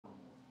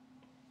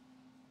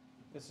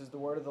This is the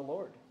word of the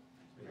Lord.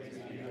 Praise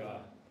be to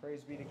God.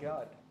 Praise be to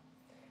God.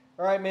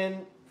 All right,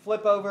 men,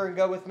 flip over and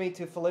go with me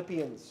to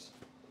Philippians.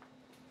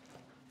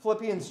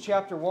 Philippians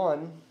chapter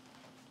 1,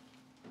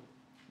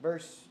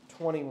 verse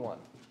 21.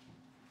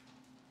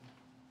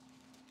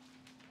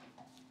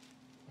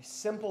 A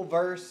simple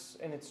verse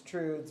in its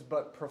truths,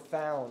 but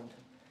profound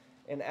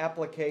in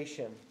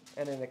application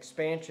and an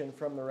expansion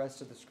from the rest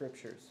of the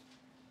Scriptures.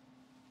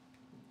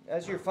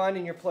 As you're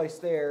finding your place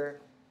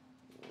there,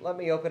 let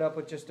me open up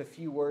with just a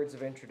few words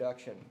of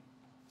introduction.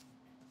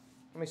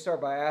 Let me start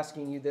by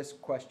asking you this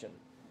question.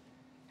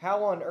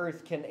 How on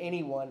earth can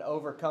anyone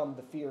overcome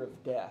the fear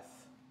of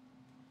death?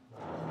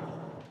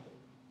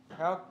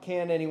 How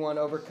can anyone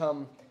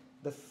overcome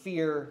the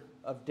fear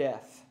of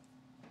death?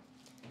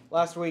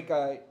 Last week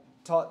I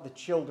taught the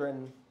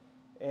children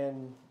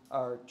in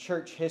our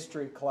church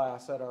history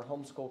class at our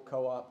homeschool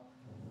co-op.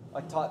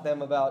 I taught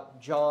them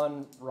about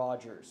John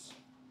Rogers.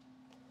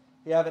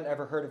 If you haven't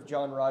ever heard of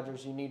John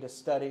Rogers, you need to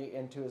study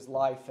into his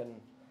life and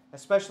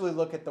especially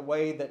look at the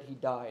way that he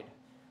died.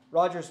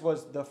 Rogers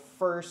was the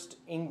first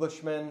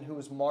Englishman who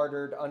was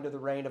martyred under the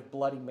reign of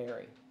Bloody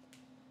Mary.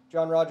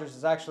 John Rogers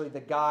is actually the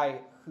guy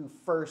who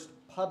first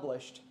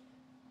published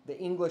the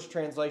English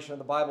translation of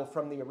the Bible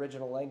from the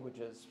original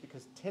languages,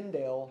 because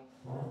Tyndale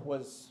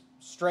was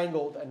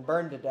strangled and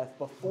burned to death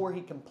before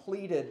he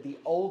completed the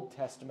Old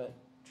Testament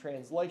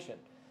translation.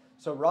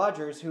 So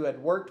Rogers, who had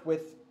worked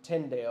with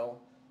Tyndale,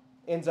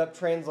 ends up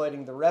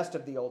translating the rest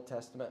of the Old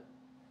Testament,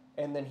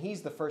 and then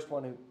he's the first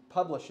one who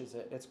publishes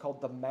it. It's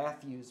called the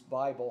Matthew's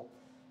Bible.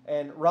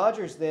 And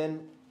Rogers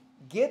then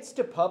gets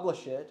to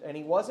publish it, and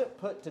he wasn't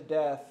put to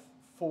death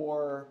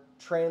for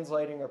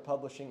translating or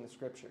publishing the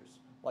Scriptures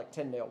like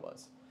Tyndale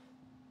was.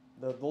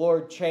 The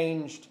Lord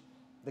changed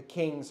the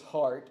king's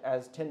heart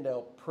as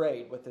Tyndale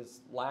prayed with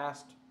his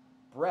last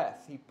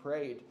breath. He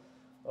prayed,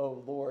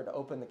 "Oh Lord,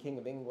 open the King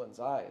of England's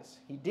eyes."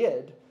 He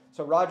did,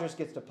 so Rogers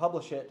gets to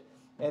publish it.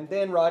 And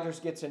then Rogers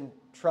gets in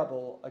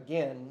trouble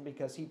again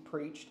because he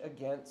preached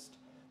against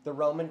the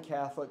Roman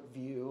Catholic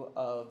view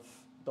of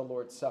the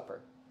Lord's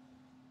Supper,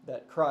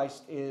 that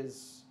Christ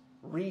is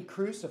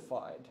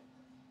re-crucified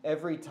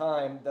every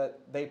time that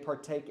they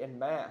partake in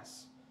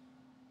Mass.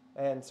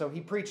 And so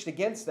he preached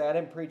against that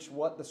and preached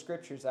what the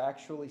Scriptures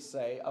actually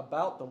say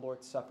about the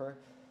Lord's Supper,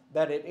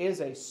 that it is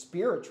a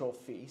spiritual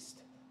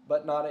feast,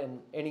 but not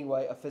in any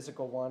way a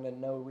physical one, and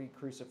no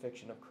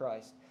re-crucifixion of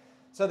Christ.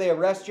 So they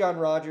arrest John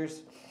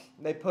Rogers.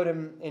 They put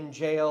him in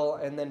jail,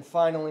 and then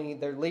finally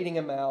they're leading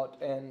him out,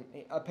 and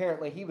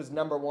apparently he was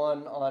number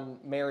one on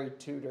Mary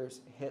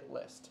Tudor's hit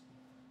list.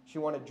 She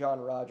wanted John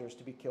Rogers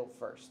to be killed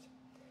first.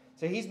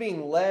 So he's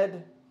being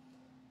led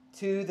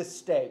to the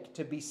stake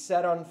to be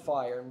set on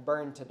fire and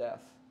burned to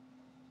death.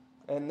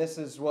 And this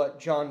is what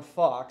John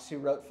Foxe, who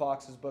wrote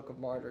Foxe's Book of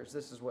Martyrs,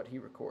 this is what he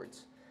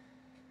records.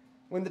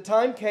 When the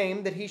time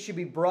came that he should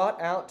be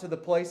brought out to the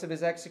place of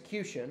his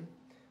execution,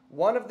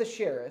 one of the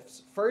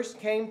sheriffs first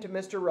came to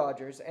Mr.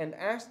 Rogers and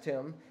asked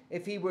him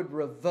if he would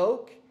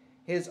revoke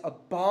his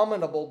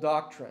abominable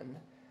doctrine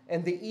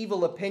and the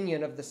evil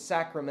opinion of the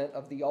sacrament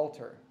of the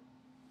altar.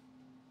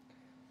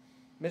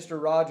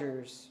 Mr.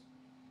 Rogers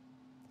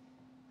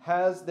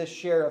has this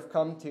sheriff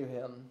come to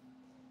him,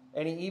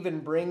 and he even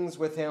brings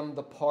with him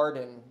the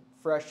pardon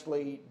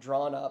freshly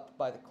drawn up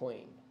by the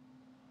queen.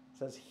 He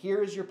says,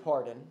 "Here is your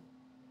pardon.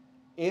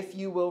 If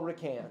you will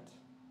recant,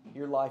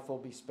 your life will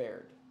be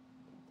spared."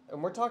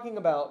 And we're talking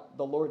about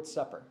the Lord's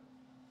Supper.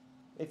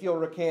 If you'll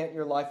recant,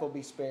 your life will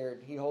be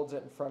spared. He holds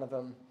it in front of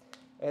him.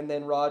 And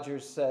then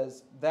Rogers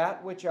says,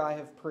 "That which I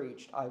have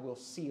preached, I will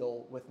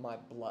seal with my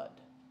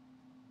blood."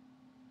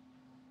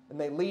 And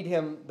they lead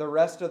him the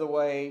rest of the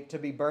way to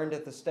be burned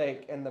at the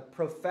stake. And the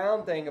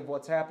profound thing of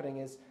what's happening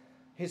is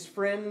his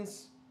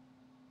friends,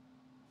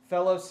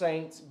 fellow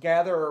saints,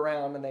 gather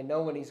around, and they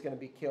know when he's going to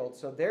be killed.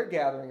 So they're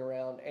gathering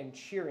around and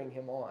cheering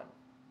him on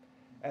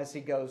as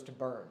he goes to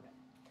burn.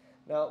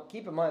 Now,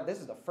 keep in mind, this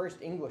is the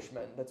first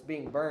Englishman that's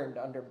being burned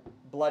under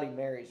Bloody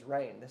Mary's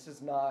reign. This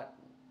is not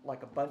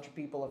like a bunch of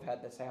people have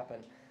had this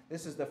happen.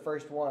 This is the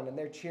first one, and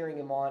they're cheering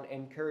him on,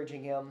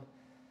 encouraging him.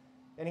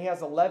 And he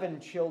has 11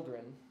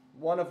 children,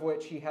 one of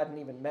which he hadn't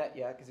even met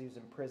yet because he was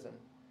in prison.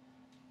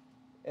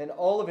 And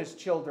all of his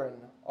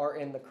children are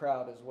in the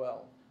crowd as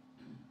well.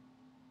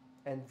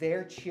 And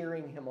they're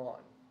cheering him on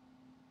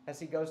as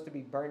he goes to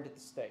be burned at the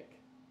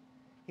stake.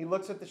 He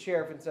looks at the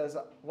sheriff and says,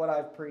 "What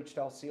I've preached,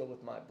 I'll seal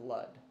with my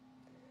blood."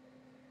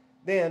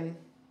 Then,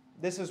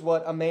 this is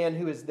what a man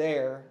who is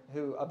there,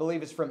 who I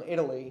believe is from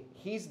Italy,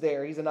 he's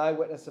there, he's an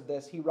eyewitness of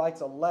this. He writes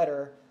a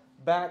letter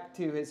back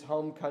to his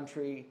home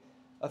country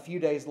a few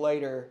days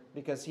later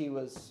because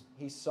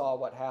he saw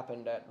what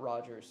happened at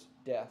Rogers'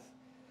 death.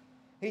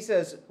 He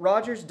says,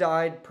 "Rogers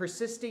died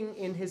persisting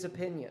in his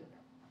opinion.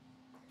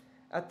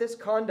 At this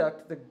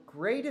conduct, the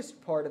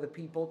greatest part of the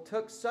people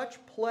took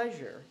such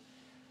pleasure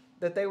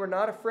that they were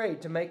not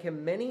afraid to make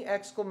him many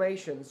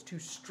exclamations to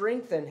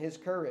strengthen his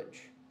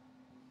courage.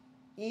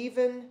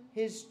 Even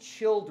his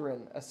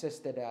children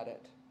assisted at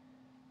it,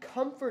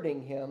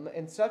 comforting him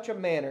in such a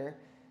manner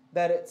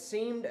that it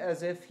seemed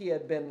as if he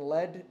had been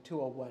led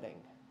to a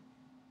wedding.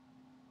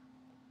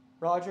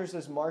 Rogers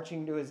is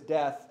marching to his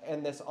death,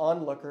 and this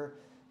onlooker,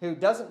 who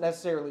doesn't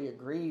necessarily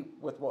agree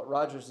with what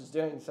Rogers is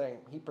doing, saying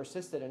he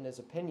persisted in his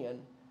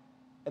opinion.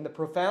 And the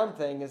profound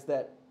thing is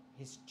that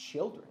his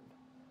children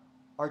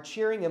are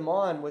cheering him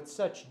on with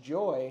such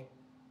joy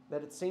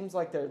that it seems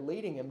like they're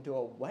leading him to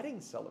a wedding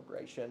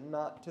celebration,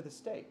 not to the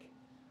stake.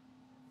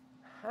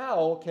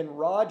 How can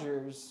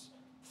Rogers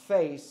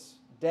face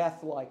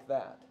death like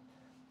that?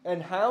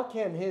 And how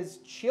can his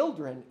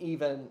children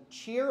even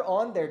cheer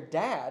on their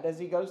dad as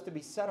he goes to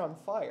be set on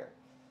fire?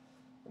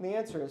 And the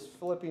answer is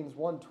Philippians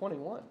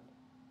 1:21.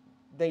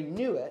 They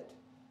knew it.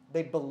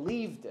 They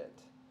believed it.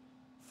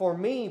 For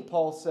me,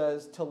 Paul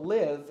says, to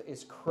live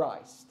is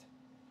Christ,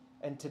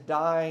 and to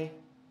die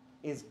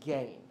is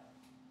gain.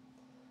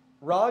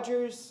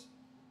 Rogers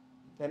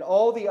and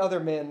all the other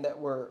men that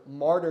were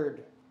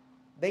martyred,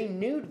 they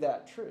knew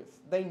that truth.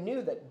 They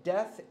knew that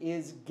death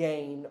is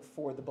gain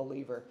for the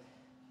believer.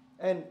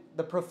 And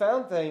the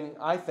profound thing,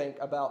 I think,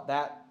 about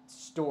that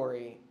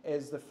story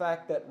is the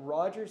fact that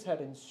Rogers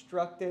had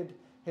instructed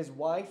his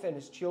wife and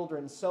his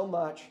children so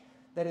much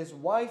that his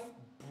wife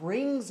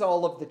brings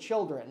all of the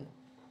children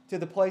to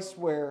the place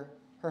where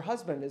her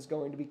husband is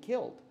going to be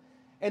killed.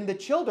 And the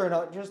children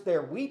aren't just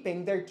there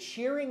weeping, they're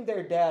cheering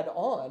their dad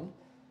on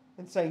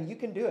and saying, you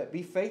can do it.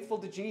 Be faithful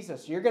to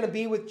Jesus. You're going to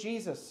be with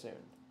Jesus soon.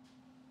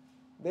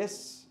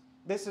 This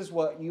is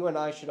what you and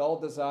I should all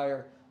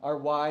desire our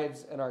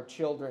wives and our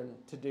children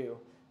to do.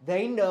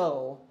 They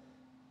know,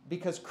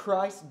 because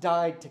Christ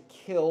died to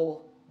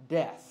kill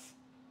death,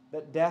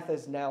 that death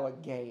is now a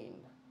gain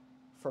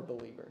for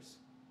believers.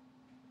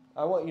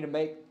 I want you to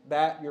make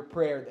that your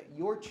prayer, that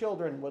your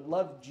children would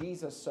love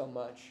Jesus so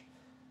much,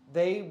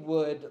 they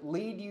would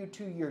lead you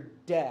to your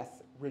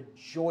death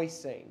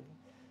rejoicing,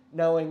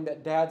 knowing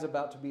that Dad's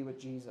about to be with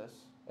Jesus,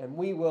 and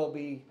we will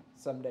be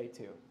someday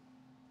too.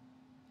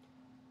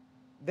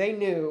 They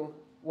knew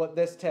what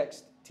this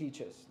text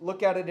teaches.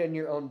 Look at it in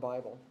your own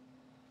Bible.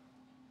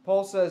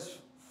 Paul says,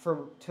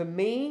 to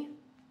me,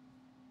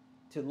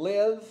 to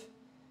live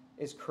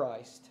is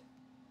Christ,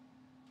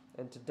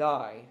 and to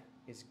die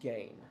is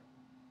gain.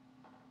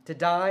 To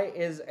die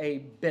is a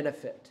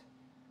benefit,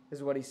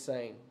 is what he's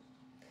saying.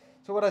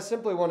 So what I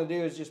simply want to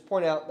do is just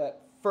point out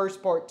that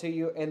first part to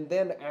you and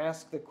then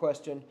ask the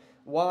question,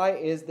 why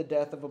is the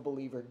death of a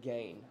believer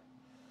gain?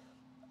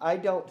 I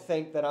don't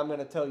think that I'm going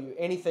to tell you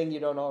anything you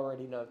don't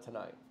already know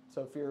tonight.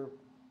 So if you're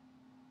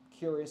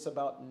curious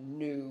about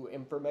new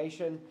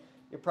information,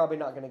 you're probably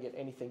not going to get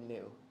anything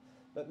new.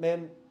 But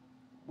men,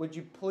 would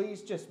you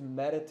please just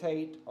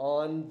meditate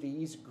on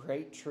these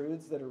great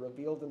truths that are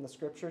revealed in the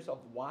Scriptures of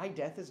why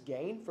death is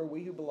gain for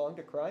we who belong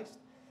to Christ?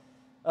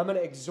 I'm going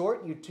to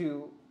exhort you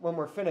to, when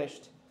we're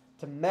finished,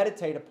 to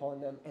meditate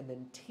upon them and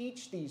then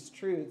teach these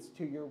truths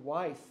to your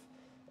wife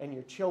and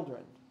your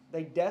children.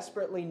 They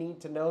desperately need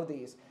to know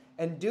these.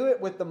 And do it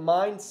with the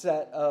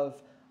mindset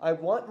of, I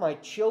want my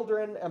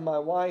children and my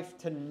wife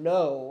to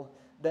know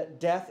that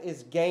death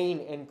is gain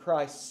in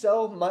Christ,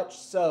 so much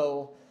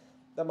so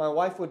that my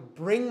wife would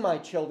bring my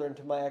children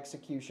to my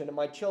execution and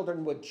my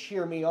children would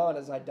cheer me on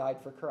as I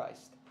died for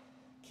Christ.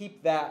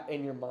 Keep that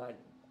in your mind.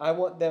 I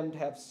want them to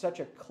have such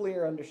a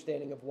clear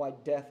understanding of why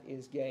death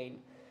is gain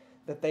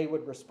that they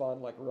would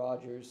respond like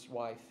Roger's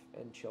wife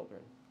and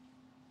children.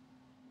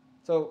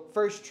 So,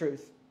 first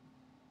truth.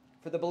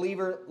 For the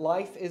believer,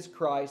 life is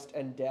Christ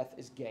and death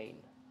is gain.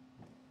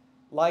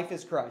 Life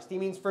is Christ. He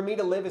means for me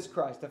to live is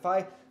Christ. If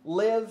I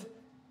live,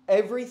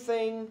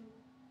 everything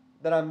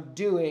that I'm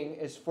doing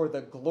is for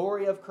the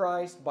glory of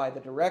Christ, by the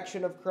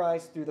direction of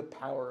Christ, through the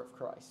power of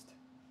Christ.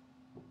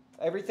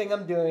 Everything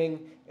I'm doing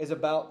is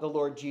about the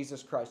Lord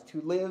Jesus Christ.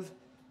 To live,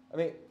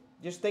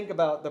 just think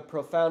about the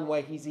profound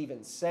way he's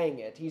even saying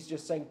it. He's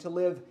just saying to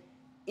live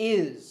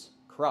is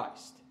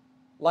Christ.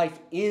 Life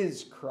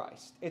is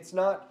Christ. It's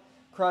not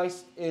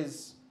Christ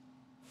is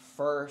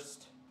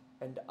first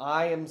and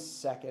I am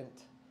second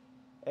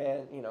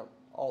and,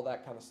 all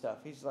that kind of stuff.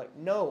 He's like,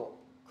 no,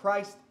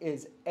 Christ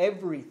is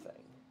everything.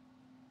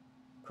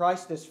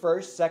 Christ is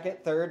first, second,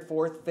 third,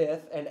 fourth,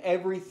 fifth, and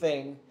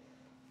everything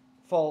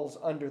falls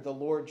under the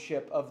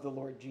lordship of the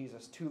Lord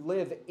Jesus. To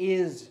live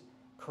is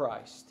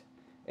Christ,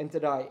 and to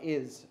die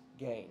is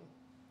gain.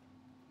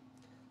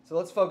 So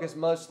let's focus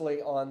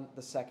mostly on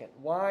the second.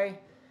 Why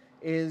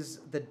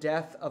is the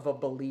death of a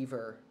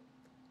believer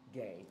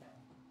gain?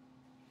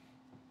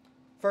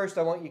 First,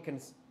 I want you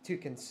to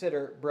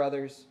consider,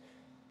 brothers,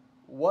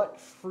 what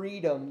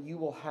freedom you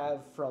will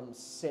have from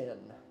sin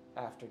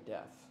after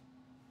death.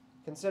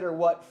 Consider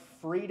what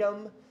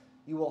freedom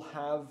you will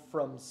have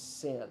from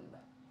sin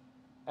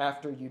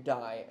after you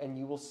die, and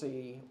you will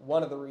see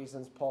one of the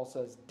reasons Paul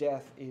says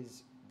death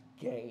is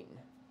gain.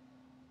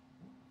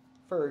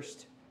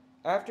 First,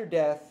 after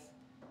death,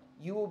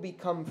 you will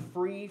become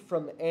free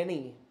from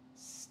any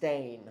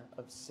stain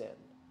of sin.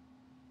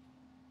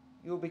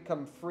 You will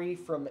become free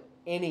from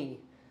any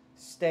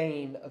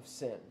stain of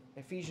sin.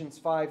 Ephesians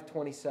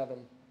 5:27.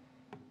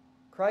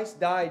 Christ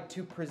died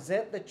to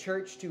present the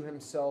church to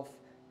himself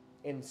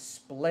in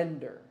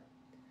splendor,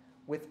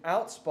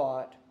 without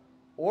spot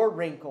or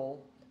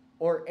wrinkle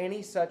or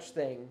any such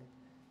thing,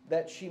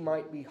 that she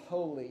might be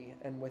holy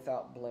and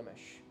without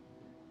blemish.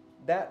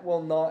 That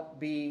will not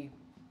be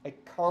a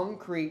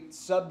concrete,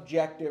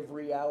 subjective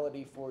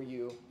reality for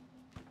you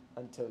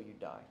until you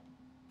die.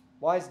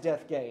 Why is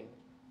death gain?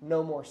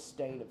 No more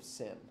stain of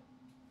sin.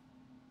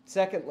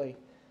 Secondly,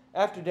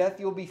 after death,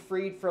 you'll be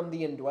freed from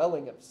the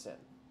indwelling of sin.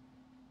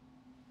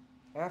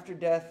 After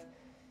death,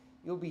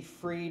 you'll be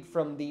freed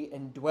from the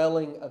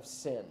indwelling of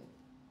sin.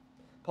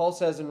 Paul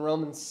says in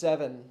Romans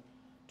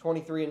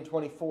 7:23 and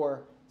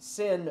 24,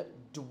 sin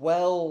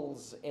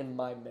dwells in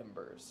my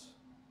members.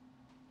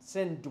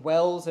 Sin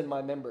dwells in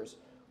my members.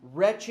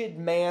 Wretched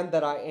man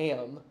that I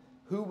am,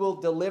 who will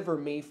deliver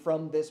me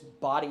from this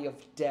body of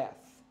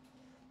death?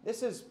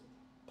 This is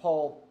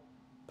Paul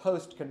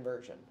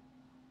post-conversion.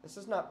 This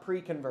is not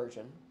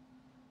pre-conversion.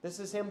 This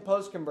is him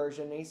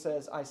post-conversion. He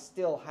says, I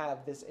still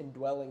have this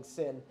indwelling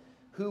sin.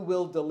 Who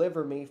will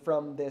deliver me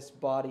from this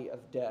body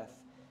of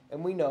death?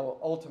 And we know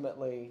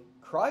ultimately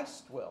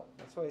Christ will.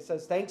 That's why he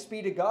says, thanks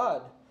be to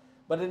God.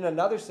 But in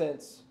another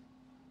sense,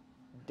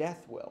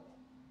 death will.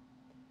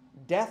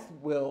 Death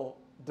will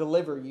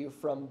deliver you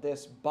from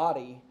this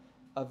body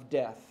of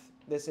death,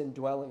 this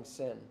indwelling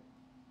sin.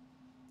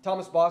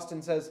 Thomas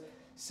Boston says,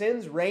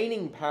 sin's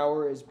reigning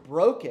power is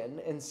broken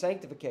in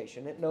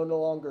sanctification. It no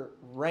longer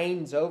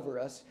reigns over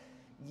us,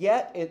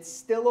 yet it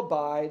still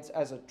abides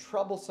as a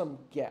troublesome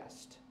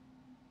guest.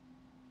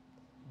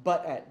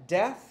 But at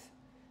death,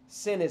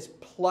 sin is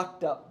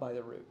plucked up by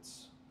the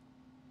roots.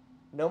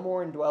 No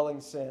more indwelling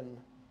sin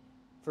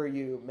for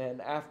you, men,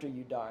 after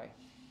you die.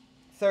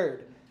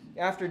 Third,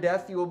 after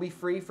death, you will be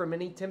free from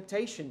any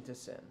temptation to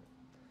sin.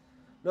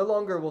 No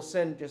longer will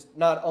sin just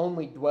not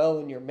only dwell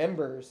in your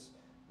members,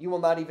 you will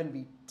not even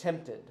be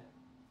tempted.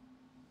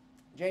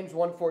 James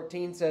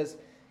 1:14 says,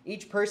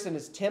 each person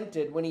is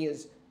tempted when he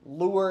is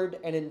lured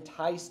and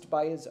enticed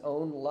by his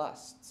own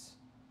lusts.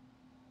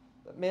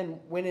 But men,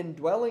 when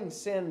indwelling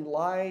sin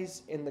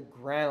lies in the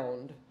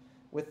ground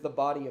with the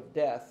body of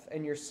death,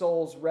 and your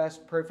souls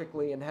rest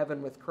perfectly in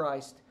heaven with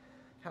Christ,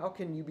 how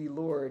can you be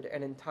lured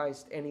and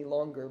enticed any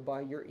longer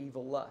by your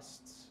evil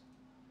lusts?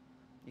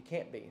 You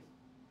can't be.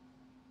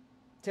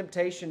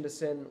 Temptation to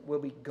sin will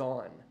be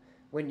gone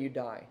when you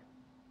die.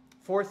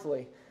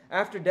 Fourthly,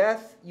 after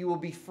death, you will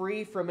be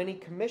free from any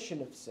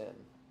commission of sin.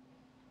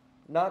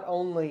 Not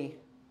only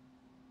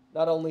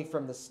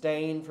from the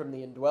stain, from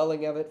the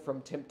indwelling of it,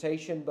 from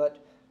temptation,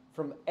 but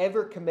from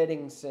ever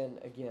committing sin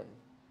again.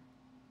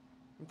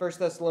 In 1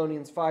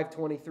 Thessalonians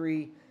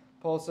 5:23,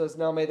 Paul says,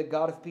 now may the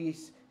God of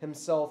peace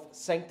himself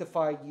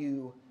sanctify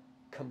you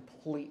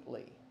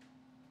completely.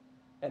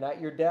 And at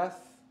your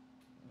death,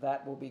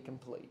 that will be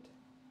complete.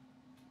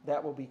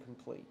 That will be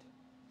complete.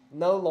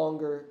 No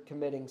longer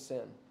committing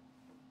sin.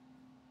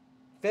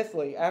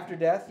 Fifthly, after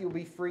death, you'll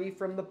be free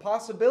from the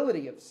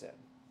possibility of sin.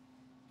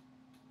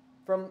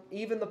 From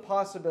even the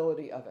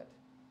possibility of it.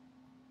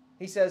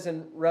 He says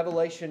in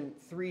Revelation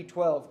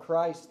 3:12,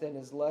 Christ in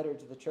his letter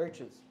to the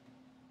churches,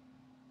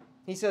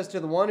 he says, to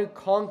the one who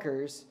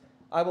conquers,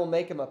 I will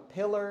make him a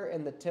pillar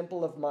in the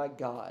temple of my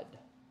God.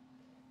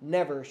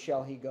 Never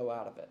shall he go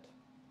out of it.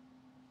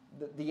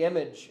 The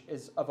image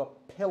is of a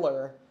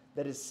pillar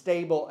that is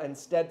stable and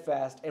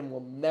steadfast and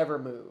will never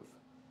move.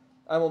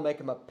 I will make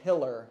him a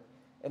pillar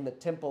in the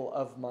temple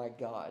of my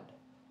God.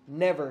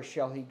 Never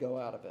shall he go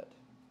out of it.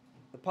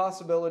 The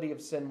possibility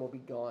of sin will be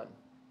gone.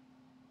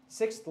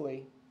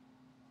 Sixthly,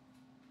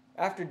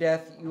 after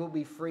death, you will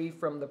be free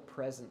from the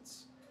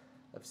presence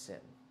of sin.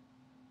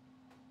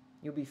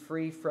 You'll be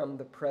free from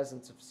the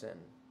presence of sin.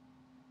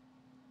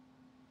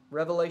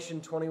 Revelation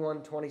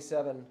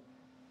 21:27,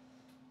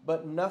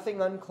 but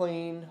nothing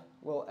unclean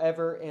will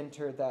ever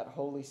enter that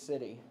holy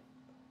city,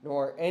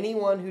 nor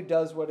anyone who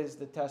does what is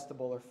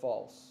detestable or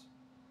false,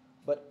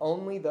 but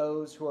only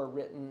those who are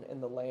written in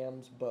the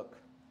Lamb's book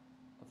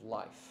of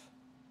life.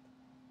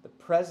 The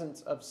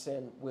presence of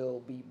sin will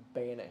be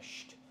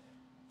banished.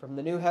 From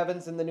the new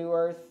heavens and the new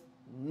earth,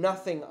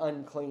 nothing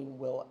unclean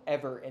will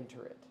ever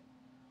enter it.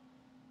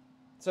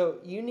 So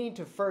you need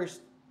to first,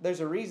 there's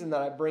a reason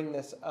that I bring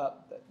this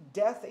up.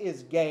 Death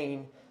is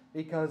gain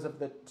because of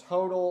the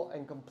total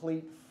and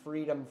complete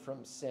freedom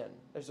from sin.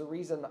 There's a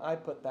reason I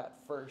put that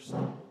first.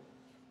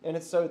 And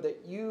it's so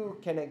that you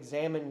can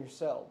examine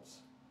yourselves.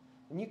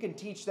 And you can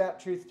teach that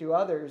truth to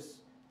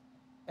others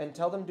and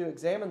tell them to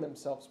examine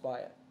themselves by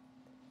it.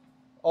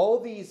 All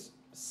these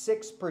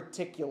 6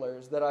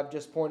 particulars that I've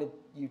just pointed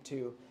you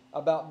to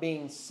about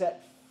being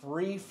set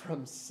free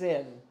from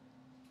sin,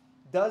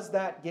 does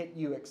that get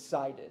you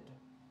excited?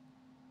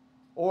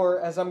 Or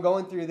as I'm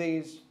going through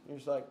these, you're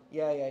just like,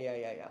 yeah.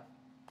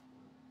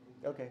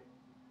 Okay.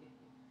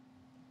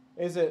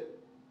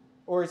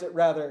 Or is it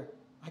rather,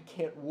 I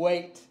can't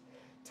wait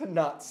to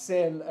not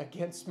sin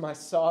against my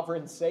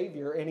sovereign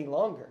Savior any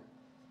longer?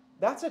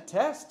 That's a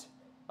test,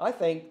 I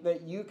think,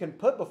 that you can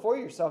put before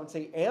yourself and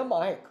say, am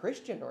I a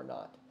Christian or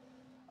not?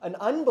 An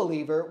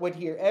unbeliever would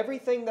hear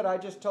everything that I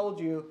just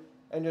told you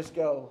and just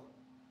go,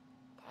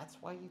 that's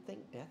why you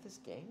think death is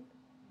gain?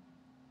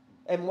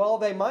 And while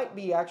they might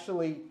be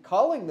actually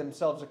calling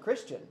themselves a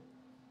Christian,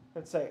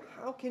 and say,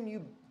 how can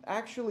you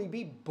actually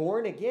be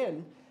born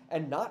again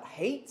and not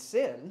hate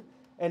sin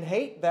and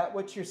hate that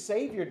which your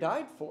Savior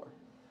died for?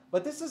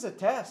 But this is a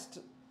test.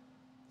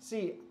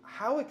 See,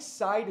 how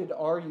excited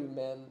are you,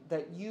 men,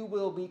 that you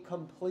will be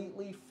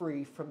completely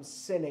free from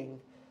sinning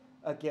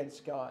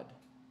against God?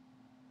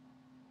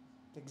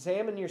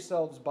 Examine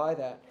yourselves by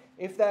that.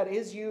 If that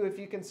is you, if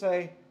you can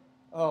say,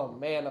 oh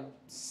man, I'm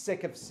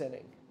sick of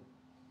sinning,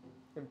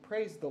 then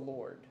praise the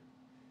Lord.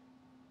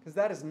 Because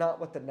that is not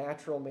what the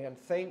natural man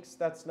thinks.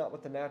 That's not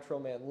what the natural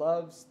man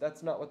loves.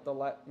 That's not what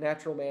the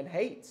natural man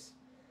hates.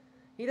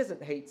 He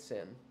doesn't hate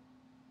sin.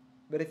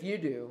 But if you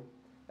do,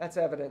 that's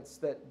evidence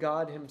that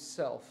God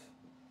himself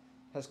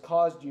has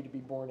caused you to be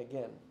born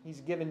again.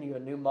 He's given you a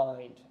new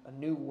mind, a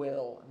new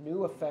will,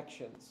 new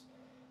affections.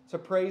 So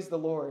praise the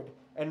Lord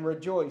and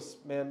rejoice,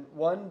 men.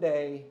 One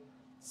day,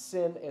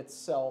 sin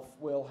itself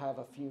will have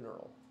a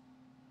funeral.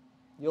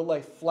 You'll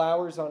lay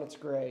flowers on its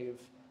grave,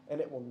 and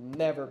it will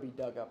never be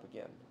dug up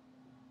again.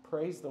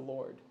 Praise the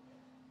Lord.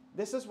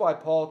 This is why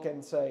Paul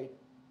can say,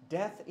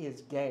 death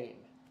is gain.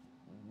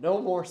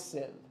 No more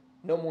sin.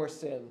 No more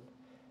sin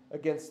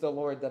against the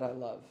Lord that I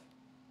love.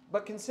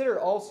 But consider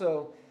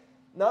also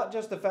not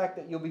just the fact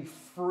that you'll be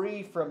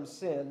free from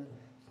sin.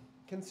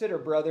 Consider,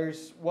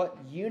 brothers, what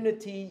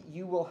unity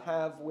you will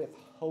have with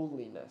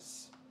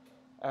holiness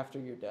after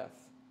your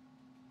death.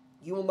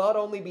 You will not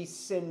only be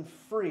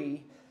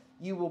sin-free,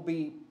 you will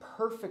be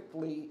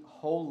perfectly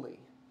holy.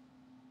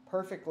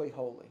 Perfectly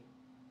holy.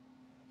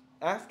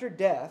 After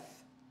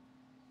death,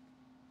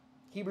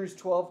 Hebrews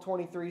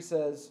 12:23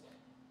 says,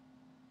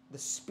 the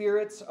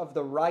spirits of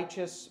the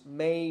righteous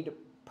made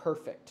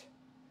perfect.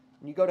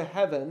 When you go to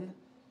heaven,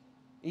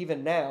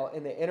 even now,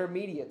 in the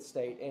intermediate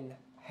state, in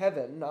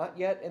heaven, not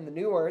yet in the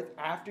new earth,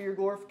 after your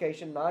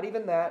glorification, not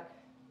even that,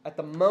 at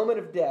the moment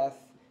of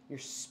death, your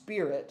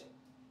spirit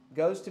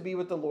goes to be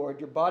with the Lord,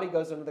 your body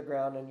goes into the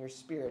ground, and your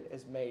spirit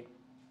is made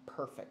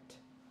perfect.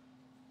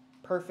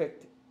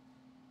 Perfect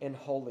in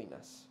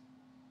holiness.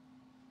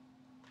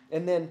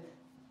 And then,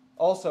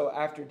 also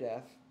after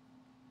death,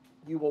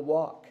 you will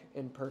walk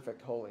in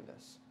perfect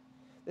holiness.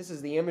 This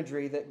is the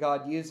imagery that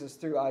God uses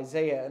through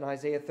Isaiah in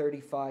Isaiah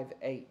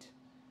 35:8.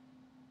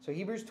 So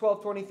Hebrews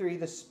 12:23,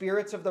 the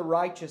spirits of the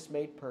righteous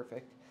made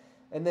perfect.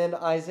 And then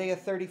Isaiah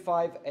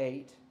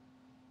 35:8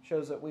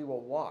 shows that we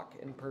will walk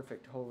in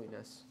perfect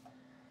holiness.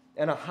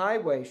 And a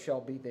highway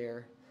shall be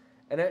there,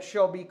 and it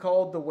shall be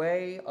called the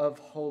way of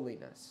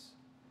holiness.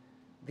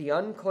 The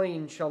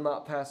unclean shall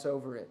not pass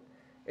over it.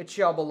 It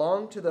shall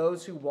belong to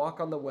those who walk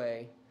on the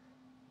way,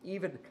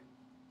 even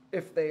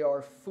if they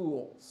are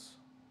fools,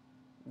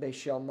 they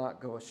shall not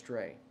go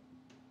astray.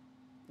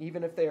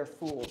 Even if they are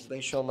fools, they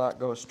shall not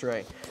go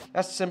astray.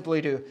 That's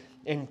simply to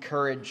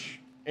encourage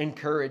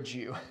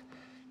you.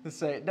 To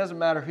say it doesn't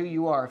matter who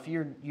you are. If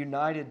you're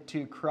united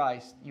to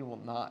Christ, you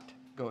will not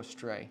go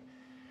astray.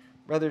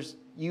 Brothers,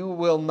 you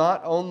will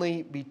not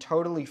only be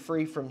totally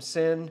free from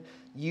sin,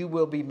 you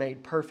will be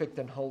made perfect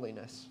in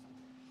holiness.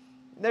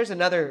 There's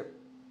another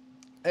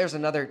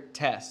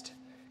test.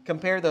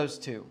 Compare those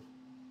two.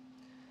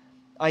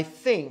 I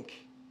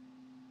think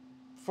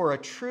for a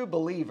true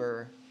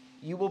believer,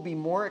 you will be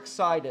more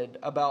excited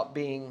about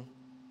being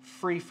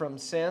free from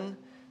sin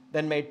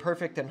than made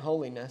perfect in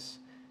holiness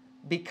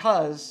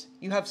because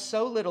you have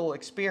so little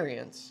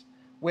experience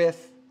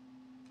with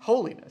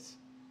holiness.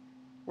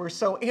 We're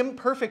so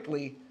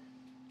imperfectly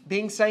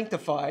being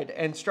sanctified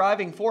and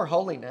striving for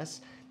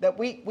holiness that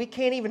we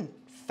can't even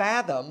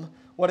fathom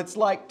what it's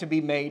like to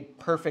be made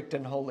perfect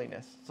in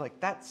holiness. It's like,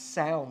 that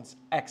sounds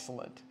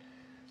excellent.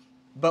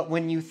 But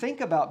when you think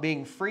about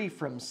being free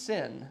from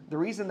sin, the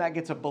reason that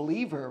gets a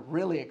believer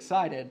really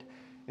excited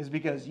is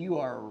because you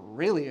are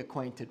really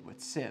acquainted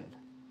with sin.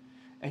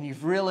 And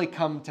you've really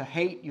come to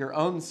hate your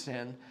own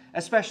sin,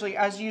 especially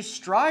as you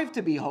strive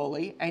to be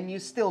holy and you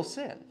still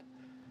sin.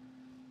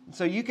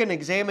 So you can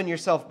examine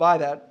yourself by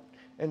that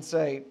and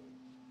say,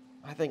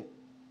 I think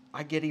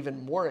I get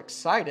even more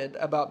excited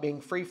about being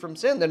free from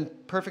sin than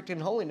perfect in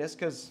holiness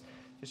because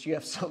you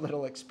have so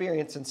little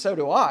experience, and so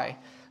do I,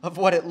 of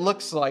what it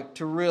looks like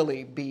to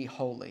really be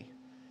holy.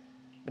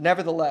 But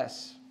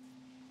nevertheless,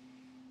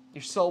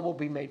 your soul will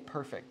be made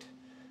perfect.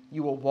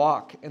 You will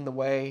walk in the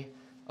way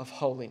of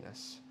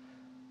holiness.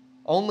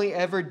 Only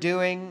ever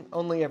doing,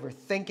 only ever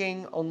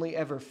thinking, only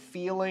ever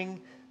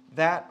feeling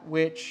that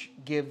which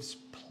gives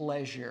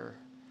pleasure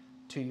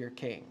to your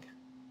King.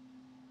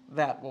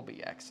 That will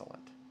be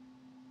excellent.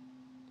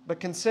 But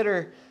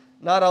consider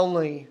not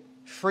only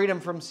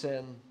freedom from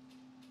sin,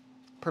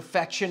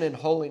 perfection and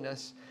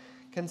holiness,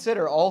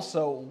 consider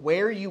also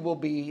where you will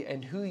be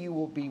and who you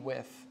will be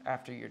with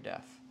after your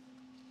death.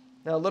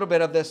 Now, a little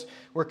bit of this,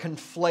 we're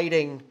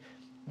conflating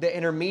the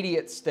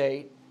intermediate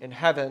state in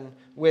heaven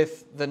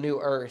with the new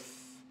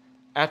earth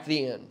at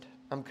the end.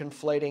 I'm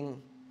conflating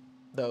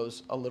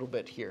those a little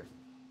bit here.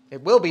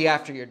 It will be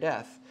after your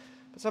death,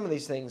 but some of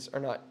these things are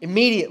not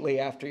immediately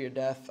after your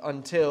death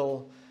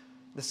until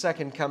the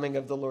second coming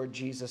of the Lord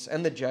Jesus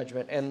and the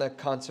judgment and the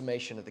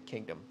consummation of the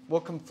kingdom.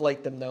 We'll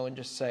conflate them, though, and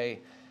just say,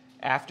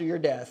 after your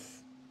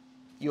death,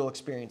 you'll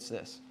experience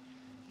this.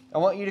 I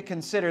want you to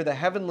consider the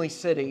heavenly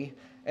city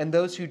and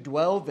those who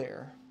dwell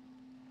there,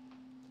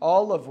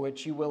 all of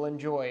which you will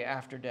enjoy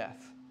after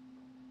death.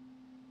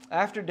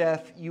 After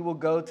death, you will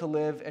go to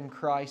live in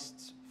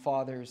Christ's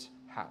Father's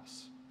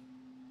house.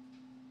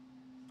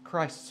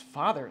 Christ's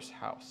Father's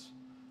house.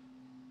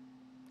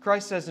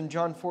 Christ says in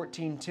John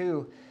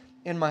 14:2,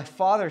 "In my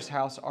Father's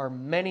house are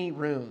many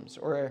rooms,"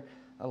 or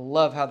I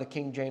love how the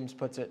King James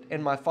puts it,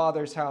 "In my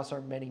Father's house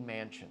are many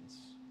mansions."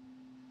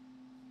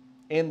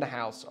 In the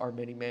house are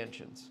many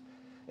mansions.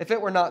 If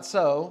it were not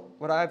so,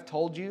 would I have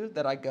told you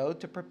that I go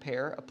to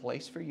prepare a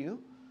place for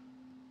you?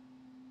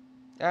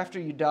 After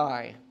you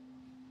die,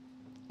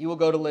 you will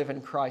go to live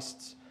in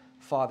Christ's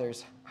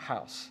Father's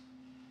house.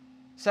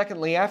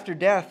 Secondly, after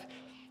death,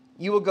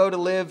 you will go to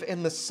live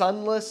in the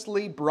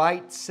sunlessly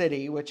bright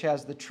city, which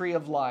has the tree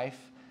of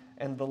life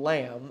and the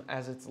Lamb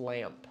as its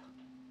lamp.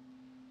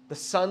 The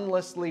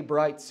sunlessly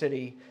bright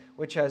city,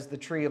 which has the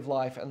tree of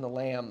life and the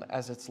Lamb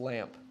as its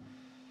lamp.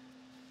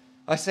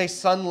 I say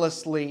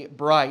sunlessly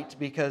bright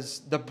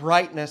because the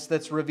brightness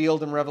that's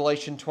revealed in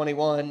Revelation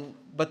 21,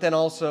 but then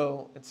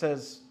also it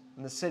says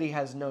the city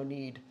has no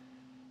need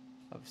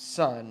of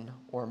sun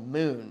or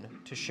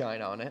moon to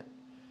shine on it,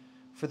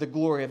 for the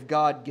glory of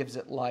God gives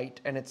it light,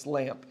 and its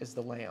lamp is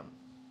the Lamb.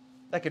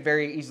 That could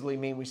very easily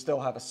mean we still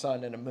have a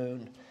sun and a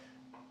moon,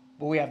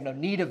 but we have no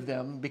need of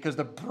them because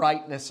the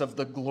brightness of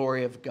the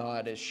glory of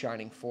God is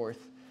shining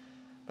forth.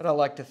 But I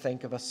like to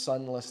think of a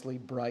sunlessly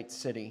bright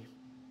city.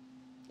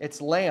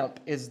 Its lamp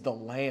is the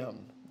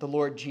Lamb, the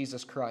Lord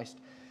Jesus Christ.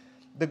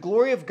 The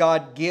glory of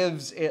God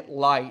gives it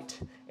light,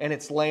 and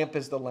its lamp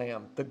is the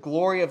Lamb. The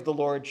glory of the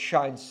Lord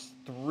shines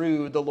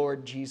through the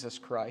Lord Jesus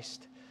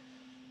Christ.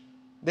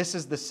 This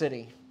is the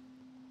city.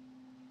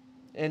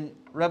 In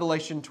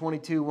Revelation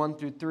 22, 1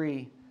 through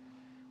 3,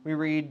 we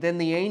read, "Then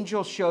the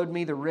angel showed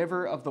me the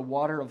river of the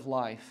water of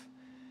life,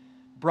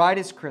 bright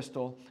as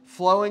crystal,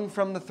 flowing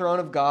from the throne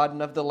of God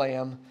and of the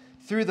Lamb,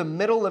 through the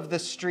middle of the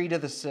street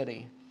of the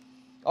city.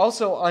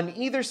 Also on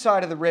either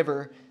side of the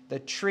river, the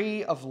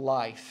tree of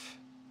life,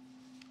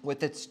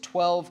 with its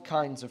 12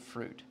 kinds of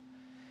fruit,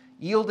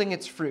 yielding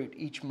its fruit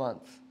each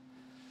month.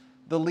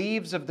 The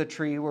leaves of the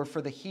tree were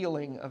for the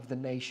healing of the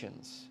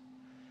nations.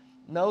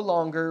 No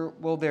longer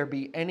will there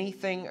be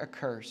anything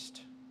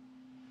accursed,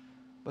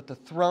 but the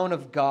throne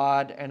of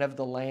God and of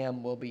the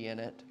Lamb will be in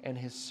it, and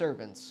his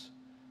servants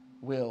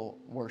will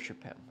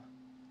worship him."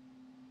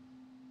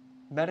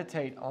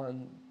 Meditate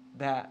on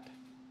that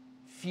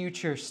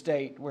future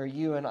state where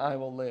you and I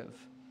will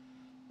live.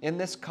 In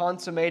this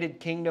consummated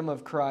kingdom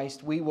of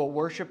Christ, we will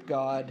worship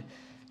God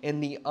in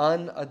the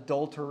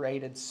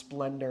unadulterated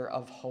splendor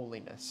of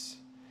holiness.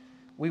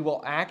 We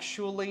will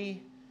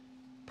actually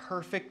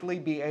perfectly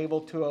be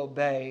able to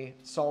obey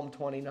Psalm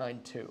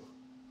 29:2.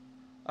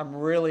 I'm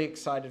really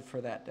excited for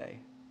that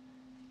day.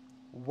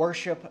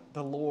 Worship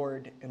the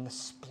Lord in the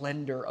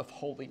splendor of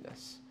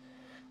holiness.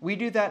 We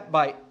do that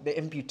by the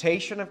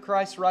imputation of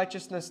Christ's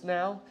righteousness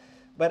now,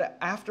 but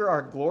after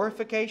our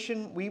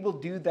glorification, we will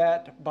do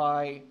that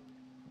by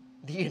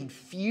the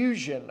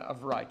infusion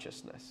of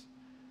righteousness.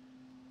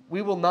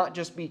 We will not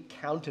just be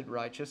counted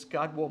righteous,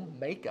 God will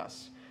make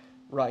us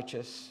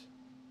righteous.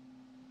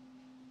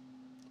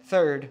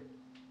 Third,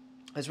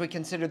 as we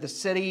consider the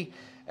city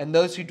and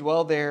those who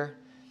dwell there,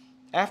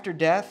 after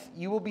death,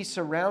 you will be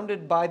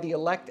surrounded by the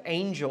elect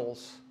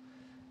angels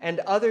and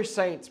other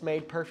saints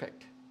made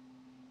perfect.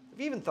 Have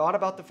you even thought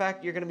about the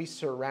fact you're going to be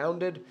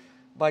surrounded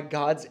by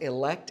God's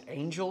elect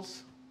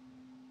angels?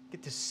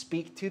 Get to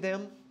speak to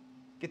them,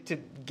 get to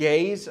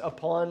gaze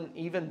upon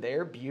even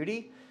their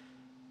beauty.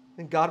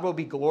 And God will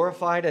be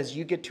glorified as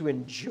you get to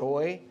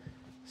enjoy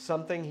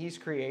something He's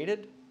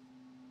created.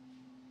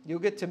 You'll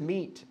get to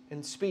meet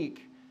and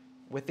speak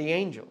with the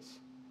angels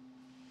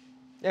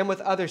and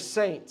with other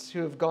saints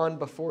who have gone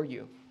before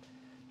you.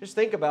 Just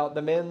think about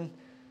the men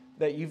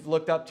that you've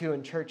looked up to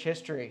in church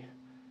history.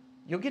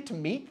 You'll get to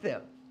meet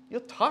them.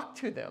 You'll talk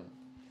to them.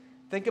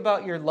 Think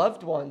about your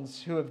loved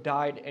ones who have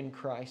died in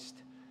Christ.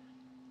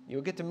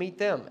 You'll get to meet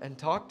them and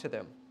talk to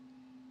them.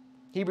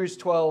 Hebrews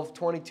 12,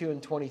 22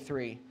 and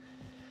 23.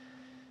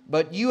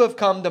 "But you have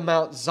come to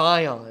Mount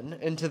Zion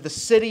and to the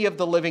city of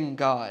the living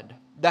God,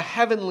 the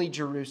heavenly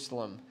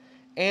Jerusalem,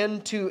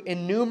 and to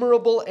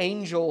innumerable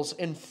angels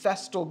in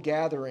festal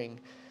gathering,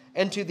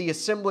 and to the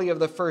assembly of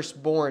the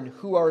firstborn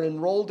who are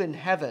enrolled in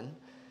heaven,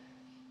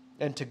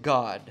 and to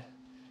God,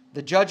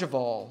 the judge of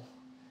all,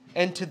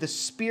 and to the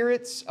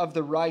spirits of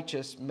the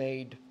righteous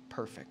made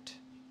perfect."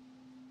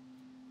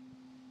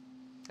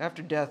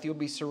 After death, you'll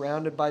be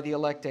surrounded by the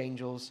elect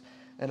angels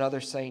and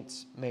other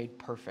saints made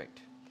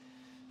perfect.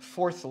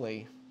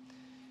 Fourthly,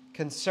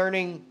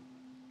 concerning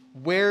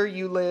where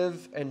you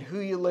live and who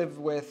you live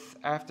with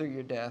after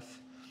your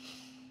death,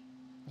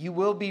 you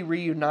will be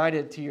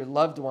reunited to your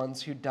loved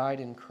ones who died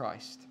in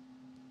Christ.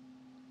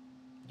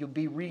 You'll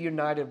be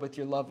reunited with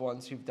your loved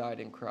ones who've died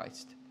in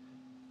Christ.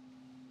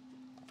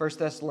 1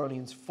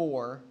 Thessalonians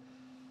 4,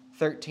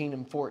 13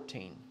 and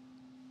 14.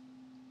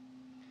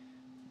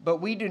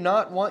 But we do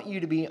not want you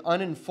to be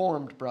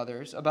uninformed,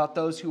 brothers, about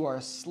those who are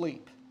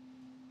asleep.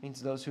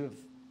 Means those who have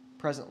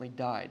presently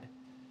died.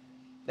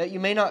 That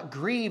you may not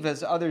grieve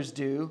as others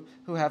do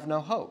who have no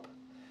hope.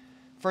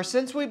 For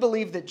since we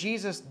believe that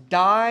Jesus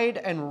died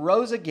and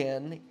rose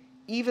again,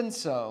 even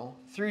so,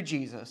 through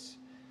Jesus,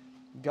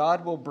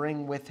 God will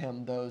bring with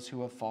him those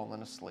who have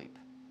fallen asleep.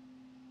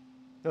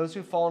 Those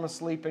who've fallen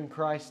asleep in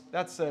Christ,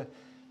 that's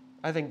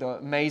I think the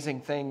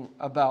amazing thing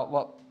about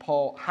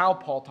how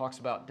Paul talks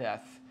about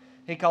death.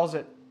 He calls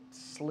it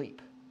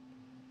sleep.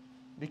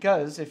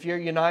 Because if you're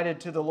united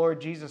to the Lord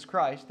Jesus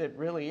Christ, it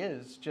really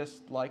is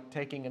just like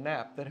taking a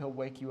nap that he'll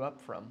wake you up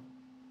from.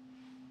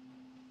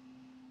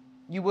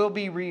 You will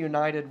be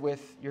reunited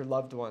with your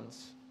loved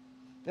ones.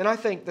 And I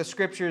think the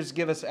Scriptures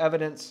give us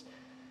evidence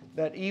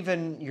that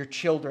even your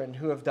children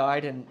who have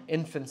died in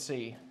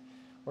infancy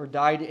or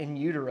died in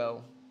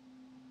utero,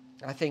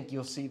 I think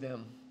you'll see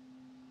them.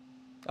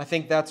 I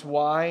think that's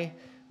why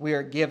we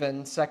are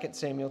given 2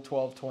 Samuel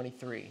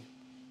 12:23.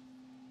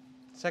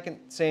 2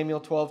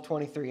 Samuel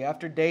 12:23.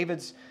 After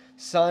David's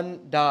son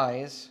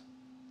dies,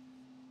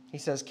 he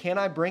says, "Can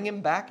I bring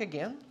him back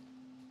again?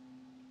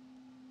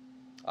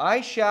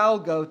 I shall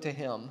go to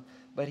him,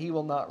 but he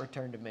will not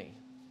return to me."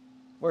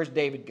 Where's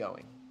David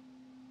going?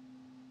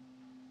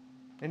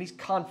 And he's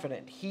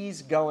confident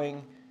he's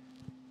going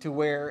to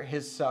where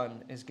his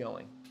son is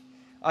going.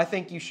 I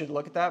think you should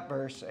look at that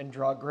verse and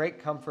draw great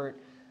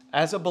comfort.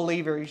 As a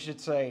believer, you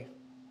should say,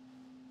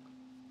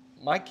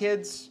 my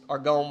kids are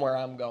going where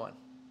I'm going.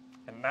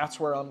 And that's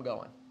where I'm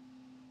going.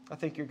 I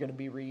think you're going to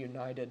be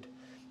reunited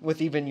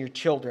with even your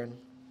children.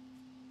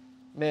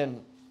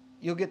 Men,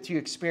 you'll get to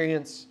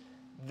experience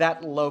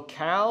that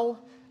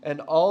locale and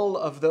all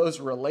of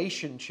those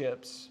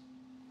relationships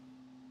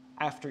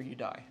after you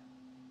die.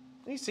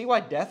 You see why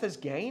death is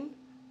gain?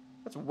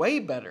 That's way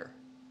better.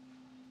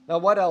 Now,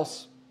 what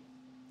else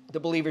do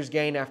believers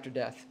gain after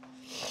death?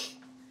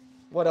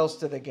 What else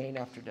do they gain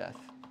after death?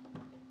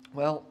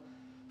 Well,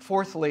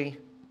 fourthly,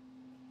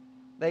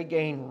 they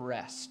gain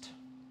rest.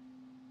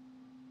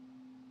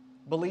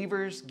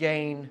 Believers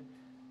gain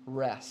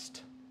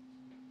rest.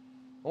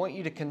 I want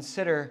you to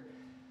consider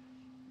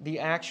the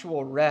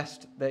actual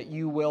rest that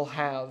you will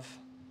have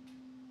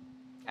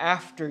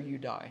after you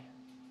die.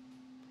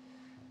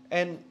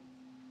 And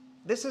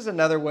this is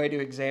another way to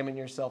examine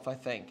yourself, I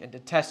think, and to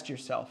test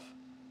yourself.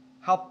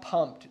 How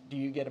pumped do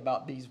you get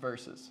about these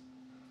verses?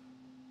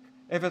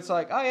 If it's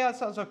like, oh yeah, it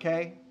sounds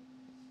okay.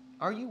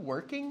 Are you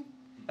working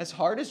as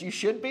hard as you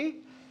should be?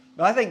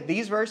 But I think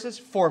these verses,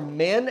 for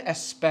men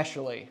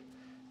especially,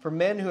 for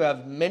men who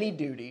have many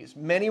duties,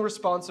 many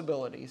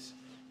responsibilities,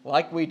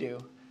 like we do,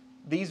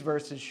 these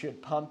verses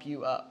should pump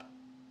you up.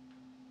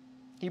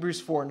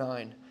 Hebrews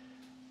 4:9.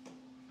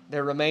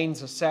 There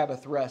remains a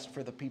Sabbath rest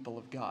for the people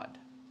of God.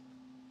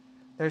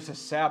 There's a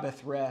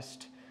Sabbath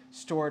rest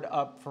stored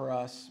up for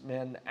us,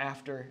 men,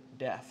 after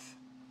death.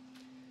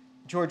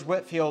 George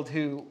Whitefield,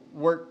 who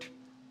worked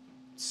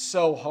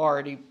so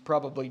hard, he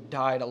probably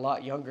died a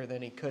lot younger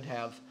than he could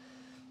have.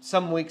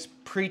 Some weeks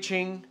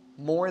preaching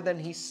more than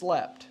he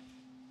slept.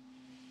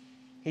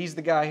 He's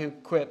the guy who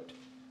quipped,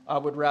 "I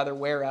would rather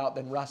wear out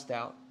than rust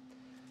out."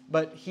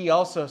 But he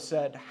also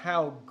said,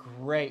 how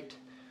great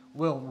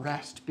will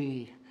rest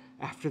be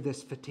after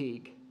this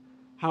fatigue?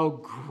 How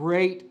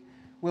great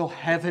will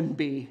heaven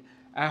be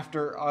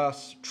after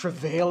us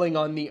travailing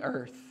on the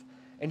earth?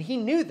 And he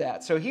knew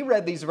that. So he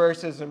read these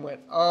verses and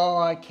went, oh,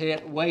 I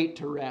can't wait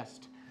to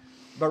rest.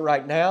 But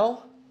right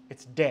now,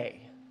 it's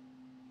day.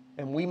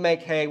 And we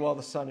make hay while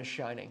the sun is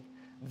shining.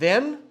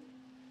 Then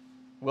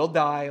we'll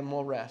die and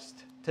we'll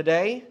rest.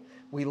 Today,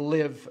 we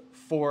live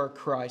for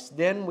Christ.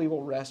 Then we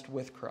will rest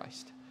with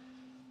Christ.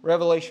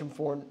 Hebrews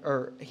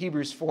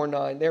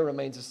 4:9, there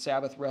remains a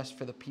Sabbath rest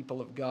for the people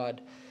of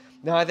God.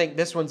 Now I think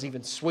this one's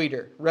even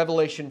sweeter.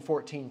 Revelation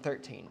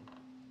 14:13.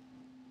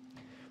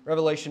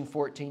 Revelation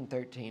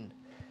 14:13.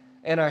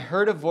 And I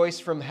heard a voice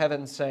from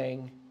heaven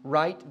saying,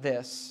 write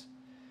this,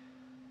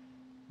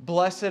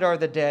 blessed are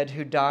the dead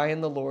who die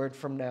in the Lord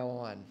from now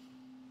on.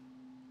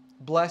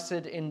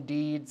 Blessed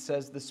indeed,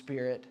 says the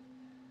Spirit,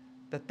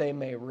 that they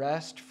may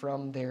rest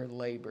from their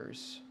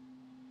labors,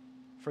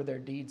 for their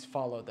deeds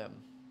follow them.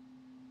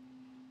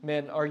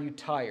 Men, are you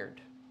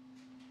tired?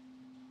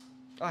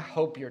 I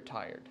hope you're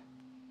tired.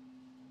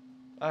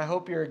 I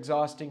hope you're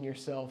exhausting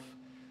yourself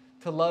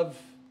to love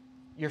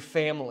your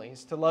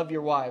families, to love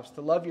your wives,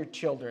 to love your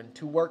children,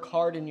 to work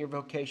hard in your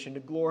vocation, to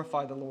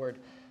glorify the Lord.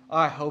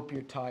 I hope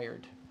you're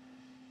tired.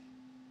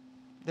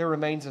 There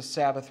remains a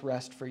Sabbath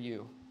rest for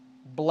you.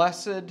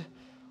 Blessed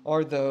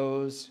are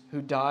those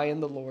who die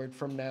in the Lord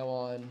from now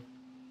on,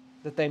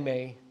 that they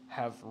may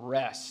have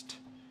rest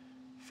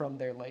from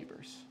their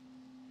labors.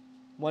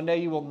 One day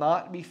you will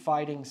not be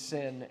fighting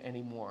sin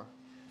anymore.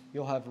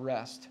 You'll have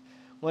rest.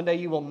 One day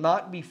you will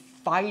not be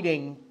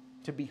fighting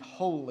to be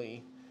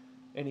holy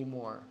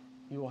anymore.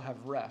 You will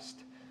have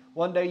rest.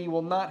 One day you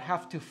will not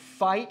have to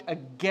fight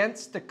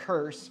against the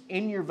curse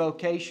in your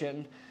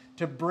vocation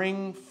to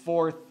bring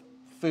forth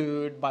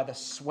food by the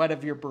sweat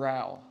of your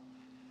brow.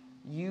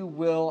 You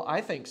will, I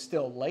think,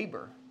 still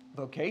labor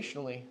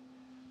vocationally,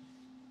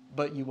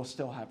 but you will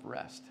still have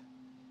rest.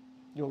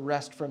 You'll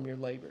rest from your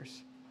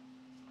labors.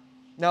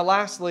 Now,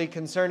 lastly,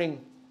 concerning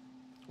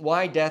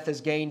why death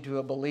is gain to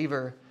a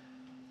believer,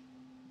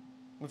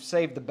 we've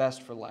saved the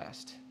best for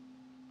last.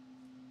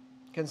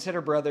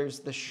 Consider, brothers,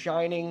 the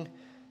shining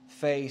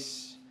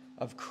face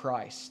of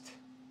Christ,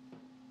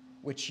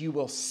 which you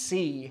will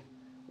see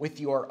with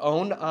your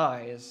own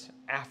eyes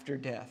after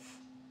death.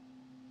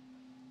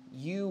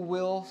 You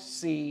will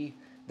see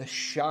the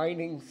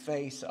shining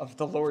face of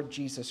the Lord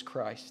Jesus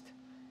Christ.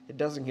 It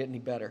doesn't get any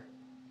better.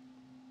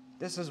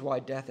 This is why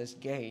death is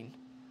gain.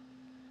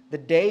 The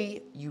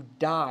day you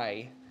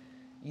die,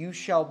 you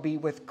shall be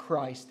with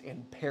Christ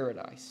in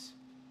paradise.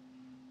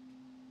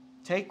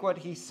 Take what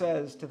he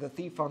says to the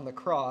thief on the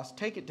cross,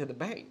 take it to the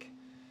bank.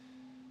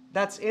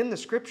 That's in the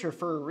scripture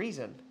for a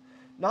reason.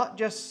 Not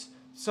just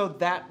so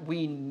that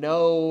we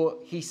know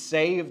he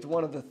saved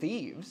one of the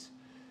thieves,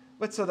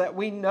 but so that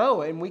we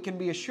know and we can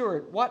be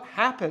assured what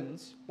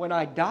happens when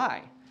I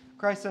die.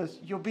 Christ says,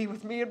 you'll be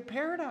with me in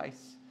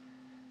paradise.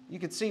 You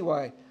can see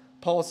why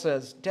Paul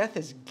says death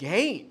is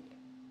gain.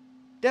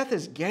 Death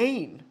is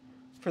gain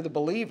for the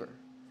believer.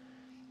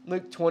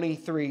 Luke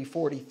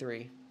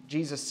 23:43.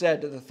 Jesus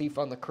said to the thief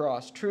on the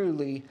cross,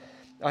 truly,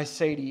 I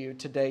say to you,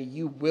 today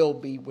you will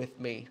be with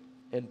me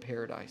in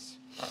paradise.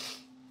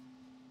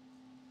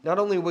 Not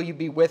only will you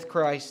be with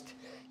Christ,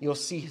 you'll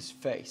see his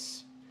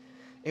face.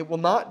 It will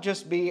not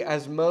just be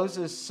as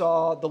Moses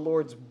saw the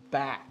Lord's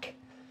back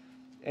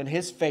and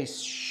his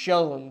face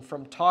shone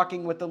from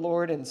talking with the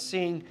Lord and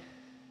seeing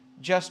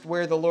just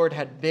where the Lord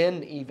had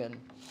been even.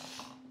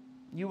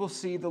 You will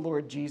see the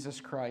Lord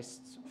Jesus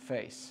Christ's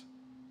face.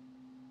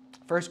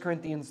 1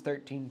 Corinthians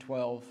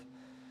 13:12.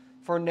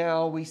 For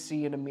now we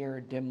see in a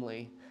mirror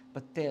dimly,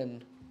 but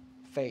then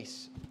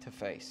face to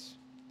face.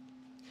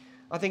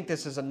 I think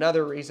this is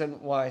another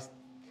reason why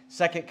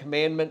Second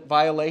Commandment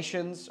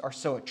violations are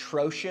so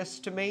atrocious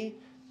to me,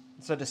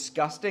 so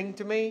disgusting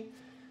to me.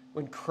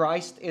 When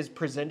Christ is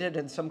presented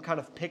in some kind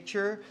of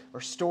picture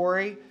or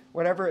story,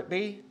 whatever it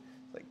be,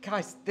 like,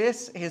 guys,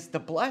 this is the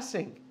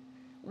blessing.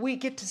 We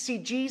get to see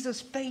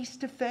Jesus face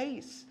to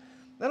face.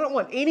 I don't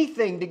want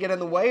anything to get in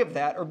the way of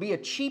that or be a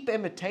cheap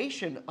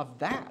imitation of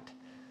that.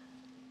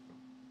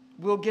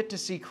 We'll get to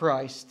see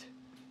Christ.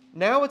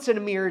 Now it's in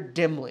a mirror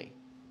dimly.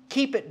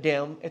 Keep it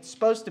dim. It's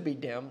supposed to be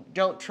dim.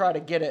 Don't try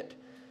to get it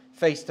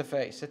face to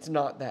face. It's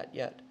not that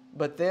yet.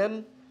 But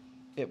then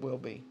it will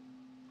be.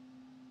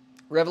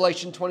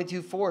 Revelation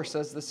 22:4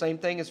 says the same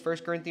thing as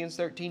 1 Corinthians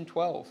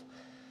 13:12.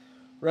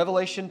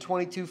 Revelation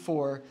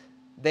 22:4,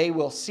 they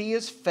will see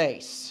his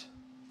face,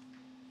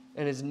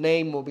 and his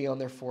name will be on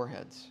their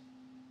foreheads.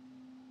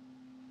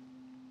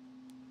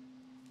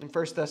 In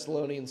 1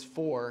 Thessalonians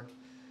 4,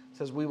 it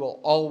says we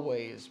will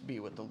always be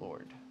with the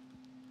Lord.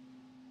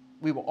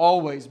 We will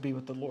always be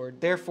with the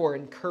Lord. Therefore,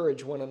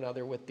 encourage one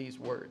another with these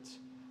words.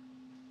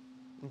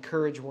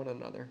 Encourage one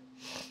another.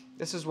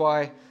 This is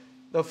why,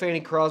 though Fanny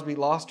Crosby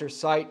lost her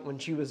sight when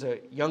she was a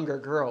younger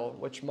girl,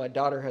 which my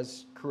daughter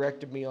has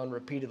corrected me on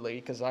repeatedly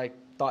because I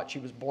thought she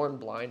was born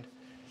blind.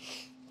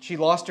 She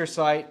lost her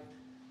sight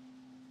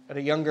at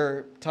a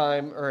younger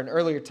time or an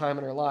earlier time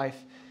in her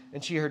life,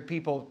 and she heard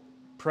people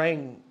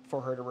praying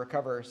for her to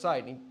recover her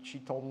sight, and she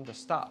told them to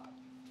stop.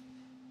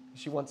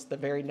 She wants the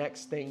very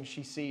next thing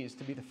she sees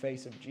to be the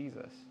face of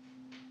Jesus.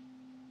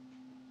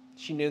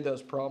 She knew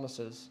those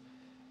promises,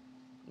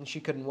 and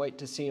she couldn't wait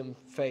to see him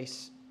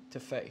face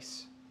to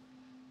face.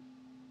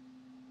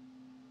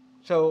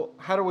 So,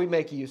 how do we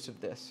make use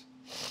of this?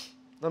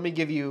 Let me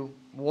give you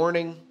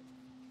warning,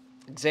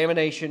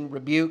 examination,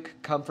 rebuke,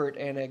 comfort,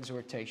 and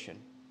exhortation.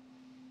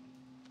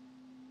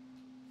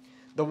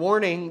 The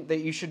warning that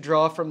you should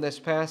draw from this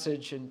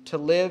passage, and to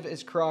live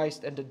is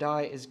Christ and to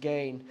die is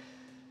gain,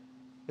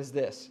 is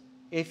this.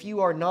 If you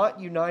are not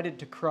united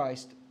to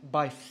Christ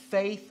by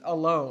faith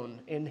alone,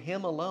 in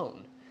him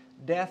alone,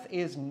 death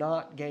is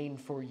not gain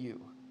for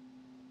you.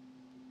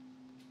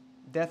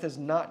 Death is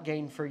not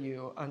gain for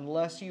you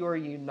unless you are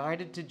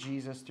united to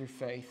Jesus through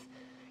faith.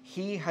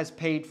 He has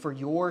paid for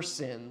your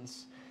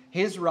sins.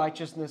 His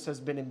righteousness has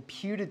been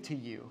imputed to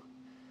you.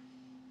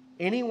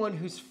 Anyone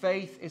whose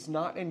faith is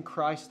not in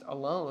Christ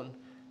alone,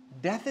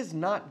 death is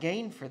not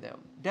gain for them.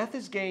 Death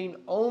is gain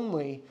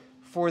only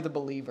for the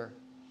believer.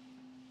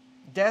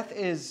 Death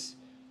is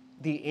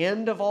the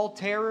end of all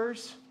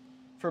terrors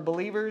for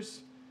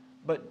believers,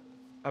 but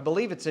I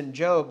believe it's in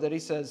Job that he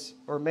says,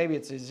 or maybe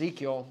it's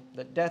Ezekiel,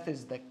 that death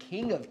is the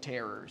king of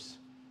terrors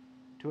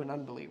to an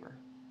unbeliever.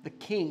 The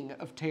king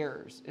of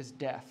terrors is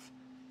death.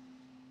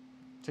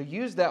 So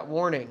use that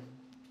warning.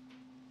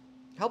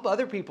 Help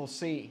other people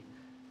see.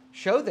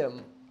 Show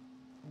them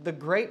the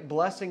great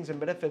blessings and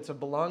benefits of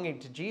belonging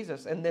to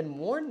Jesus, and then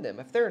warn them.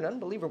 If they're an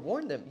unbeliever,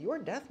 warn them. Your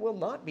death will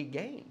not be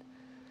gain.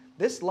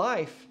 This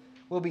life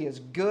will be as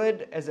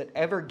good as it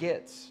ever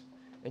gets.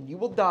 And you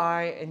will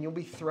die, and you'll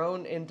be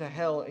thrown into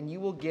hell, and you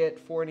will get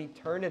for an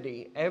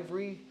eternity,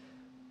 every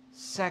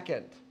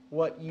second,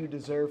 what you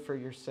deserve for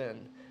your sin.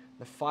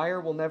 The fire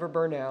will never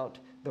burn out.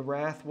 The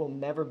wrath will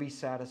never be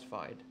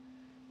satisfied.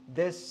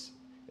 This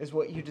is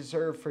what you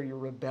deserve for your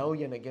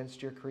rebellion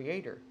against your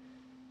Creator.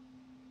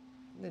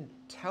 And then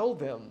tell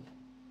them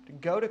to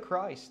go to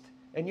Christ,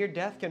 and your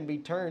death can be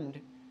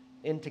turned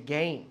into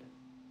gain.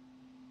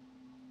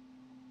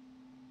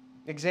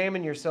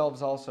 Examine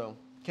yourselves also.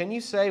 Can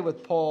you say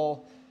with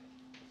Paul,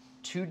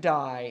 to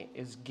die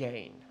is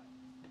gain?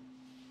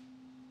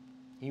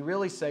 Can you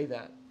really say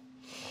that?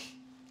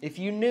 If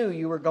you knew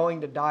you were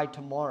going to die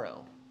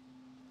tomorrow,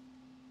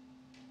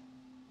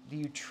 do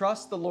you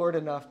trust the Lord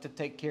enough to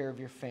take care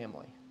of your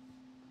family?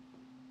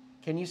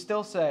 Can you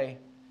still say,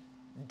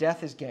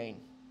 death is gain?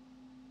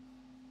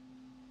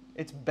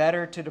 It's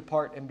better to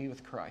depart and be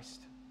with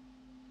Christ.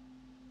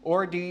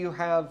 Or do you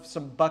have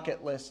some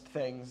bucket list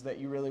things that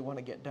you really want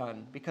to get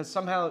done because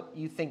somehow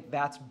you think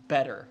that's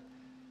better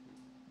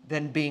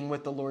than being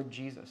with the Lord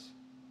Jesus?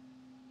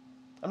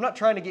 I'm not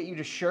trying to get you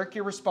to shirk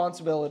your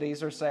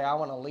responsibilities or say, I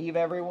want to leave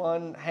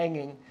everyone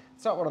hanging.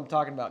 That's not what I'm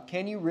talking about.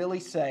 Can you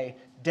really say,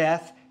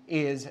 death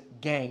is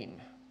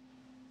gain?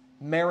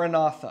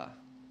 Maranatha,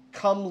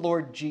 come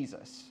Lord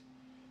Jesus.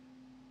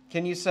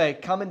 Can you say,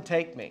 come and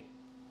take me?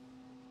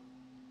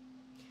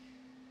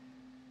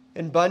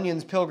 In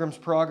Bunyan's Pilgrim's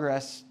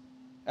Progress,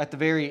 at the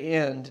very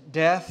end,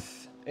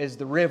 death is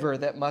the river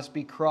that must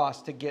be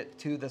crossed to get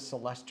to the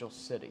celestial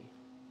city.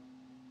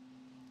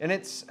 And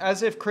it's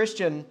as if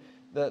Christian,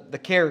 the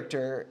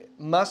character,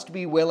 must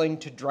be willing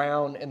to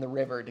drown in the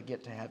river to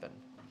get to heaven.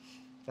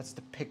 That's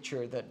the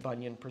picture that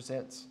Bunyan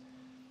presents.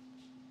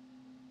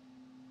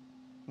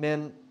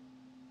 Men,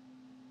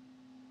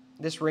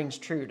 this rings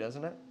true,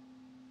 doesn't it?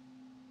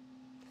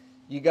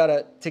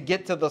 To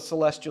get to the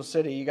celestial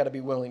city, you got to be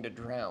willing to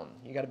drown.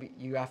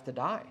 You have to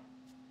die.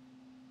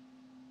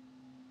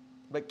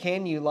 But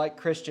can you, like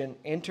Christian,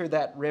 enter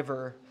that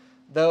river,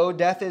 though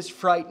death is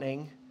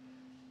frightening,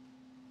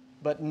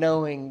 but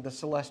knowing the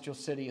celestial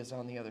city is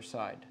on the other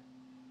side?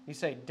 You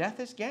say, death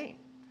is gain.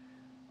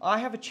 I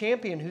have a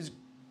champion who's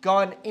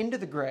gone into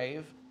the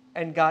grave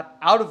and got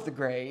out of the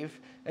grave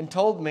and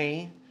told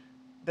me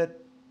that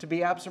to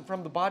be absent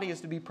from the body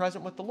is to be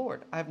present with the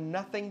Lord. I have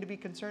nothing to be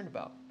concerned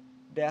about.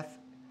 Death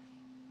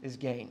is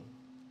gain.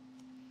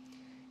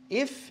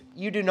 If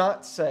you do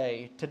not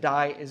say to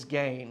die is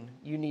gain,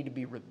 you need to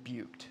be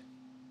rebuked.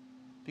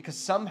 Because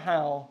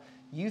somehow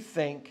you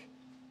think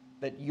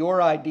that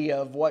your idea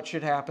of what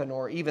should happen,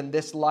 or even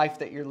this life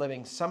that you're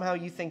living, somehow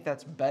you think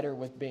that's better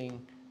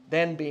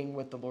than being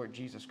with the Lord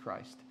Jesus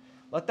Christ.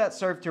 Let that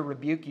serve to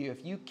rebuke you.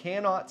 If you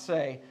cannot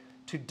say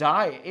to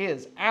die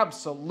is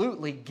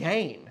absolutely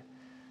gain,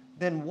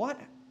 then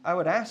I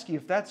would ask you,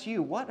 if that's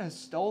you, what has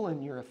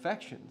stolen your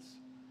affections?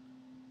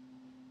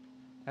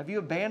 Have you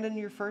abandoned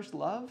your first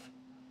love?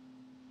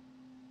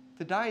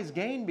 To die is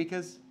gain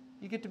because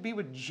you get to be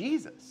with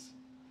Jesus.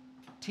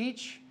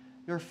 Teach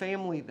your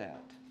family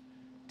that.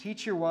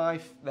 Teach your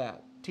wife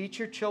that. Teach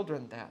your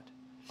children that.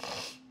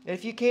 And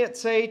if you can't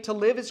say to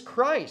live is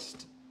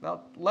Christ,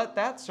 well, let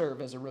that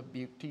serve as a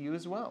rebuke to you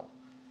as well.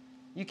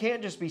 You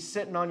can't just be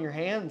sitting on your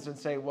hands and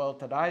say, well,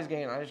 to die is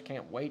gain. I just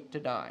can't wait to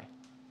die.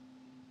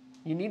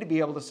 You need to be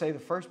able to say the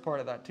first part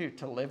of that too.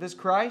 To live is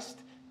Christ.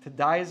 To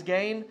die is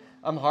gain.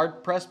 I'm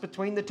hard pressed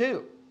between the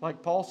two,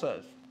 like Paul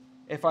says.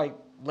 If I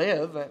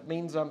live, it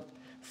means I'm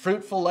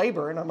fruitful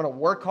labor and I'm going to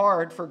work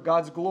hard for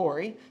God's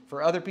glory,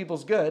 for other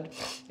people's good.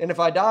 And if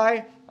I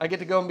die, I get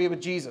to go and be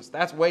with Jesus.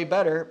 That's way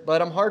better,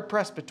 but I'm hard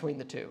pressed between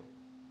the two.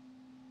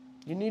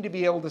 You need to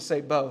be able to say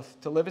both.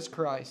 To live is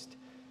Christ,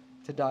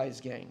 to die is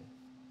gain.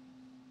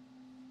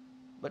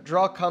 But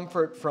draw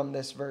comfort from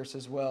this verse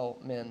as well,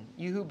 men.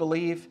 You who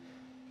believe,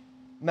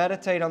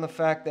 meditate on the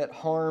fact that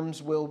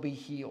harms will be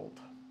healed.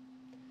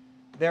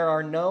 There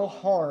are no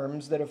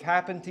harms that have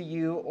happened to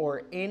you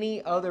or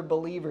any other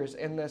believers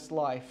in this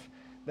life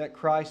that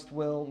Christ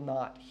will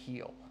not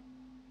heal.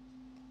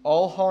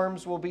 All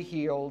harms will be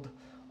healed.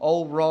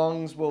 All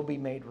wrongs will be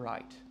made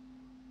right.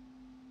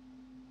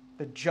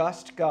 The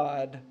just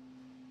God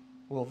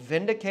will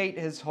vindicate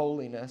His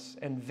holiness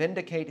and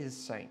vindicate His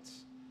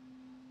saints.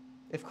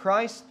 If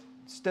Christ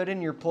stood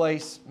in your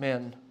place,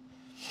 men,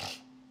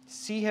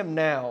 see Him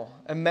now.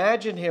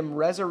 Imagine Him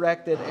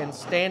resurrected and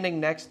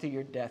standing next to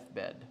your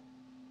deathbed.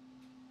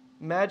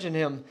 Imagine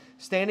Him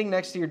standing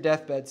next to your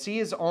deathbed. See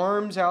His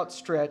arms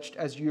outstretched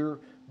as your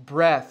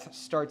breath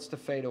starts to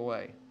fade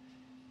away.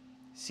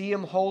 See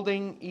Him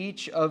holding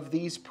each of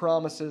these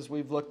promises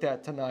we've looked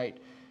at tonight,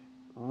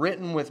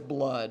 written with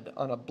blood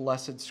on a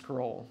blessed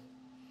scroll.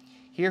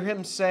 Hear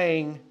Him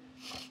saying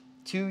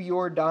to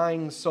your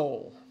dying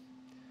soul,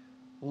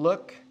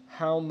 look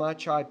how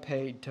much I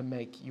paid to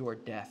make your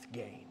death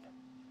gain.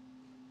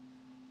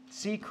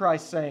 See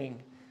Christ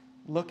saying,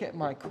 look at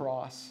my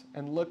cross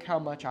and look how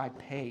much I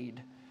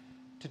paid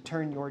to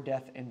turn your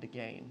death into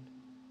gain.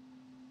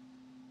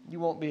 You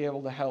won't be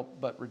able to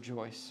help but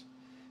rejoice.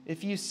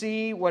 If you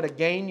see what a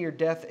gain your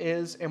death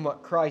is and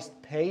what Christ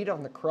paid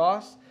on the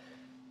cross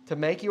to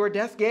make your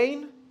death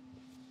gain,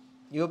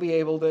 you'll be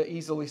able to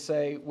easily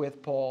say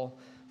with Paul,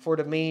 for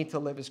to me to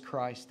live is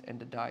Christ and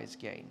to die is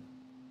gain.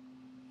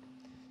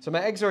 So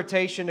my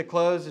exhortation to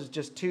close is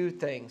just two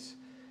things.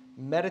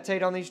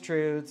 Meditate on these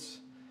truths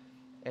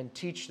and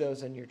teach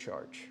those in your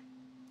charge.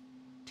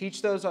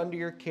 Teach those under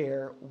your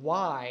care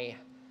why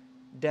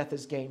death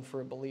is gain for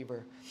a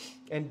believer.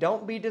 And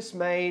don't be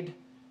dismayed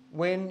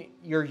when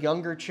your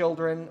younger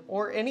children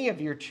or any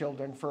of your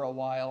children for a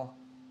while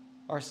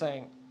are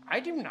saying, I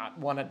do not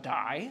want to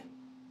die.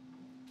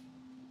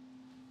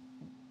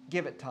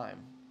 Give it time.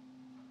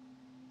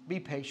 Be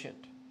patient.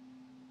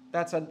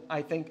 That's,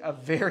 I think, a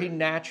very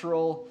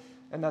natural,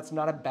 and that's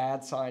not a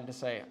bad sign to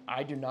say,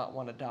 I do not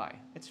want to die.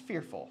 It's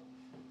fearful.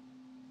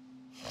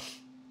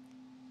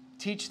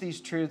 Teach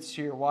these truths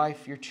to your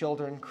wife, your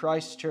children,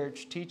 Christ's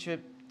church. Teach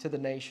it to the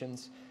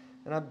nations.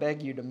 And I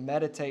beg you to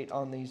meditate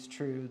on these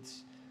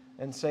truths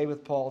and say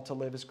with Paul, to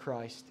live as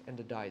Christ and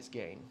to die as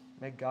gain.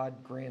 May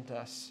God grant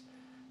us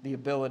the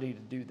ability to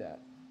do that.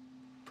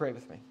 Pray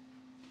with me.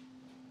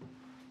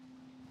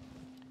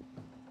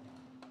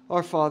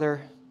 Our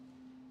Father,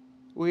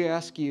 we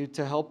ask you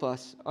to help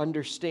us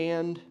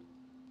understand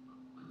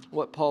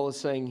what Paul is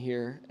saying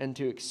here and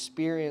to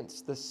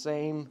experience the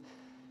same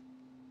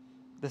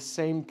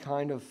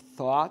kind of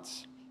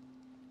thoughts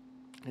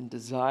and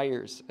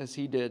desires as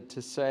he did,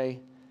 to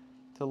say,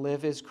 to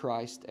live is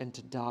Christ and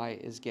to die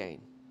is gain.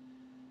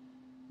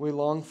 We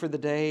long for the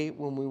day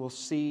when we will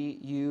see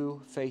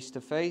you face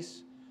to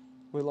face.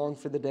 We long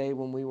for the day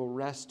when we will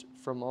rest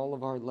from all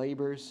of our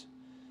labors.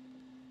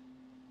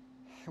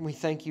 And we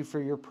thank you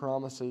for your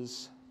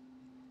promises.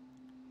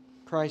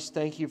 Christ,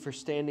 thank you for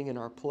standing in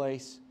our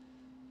place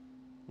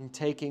and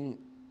taking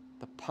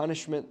the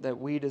punishment that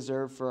we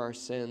deserve for our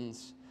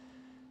sins,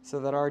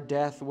 so that our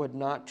death would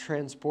not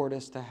transport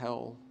us to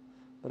hell,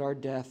 but our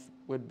death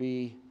would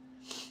be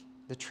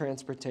the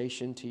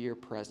transportation to your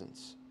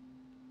presence.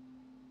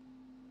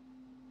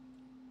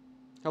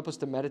 Help us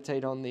to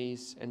meditate on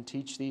these and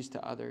teach these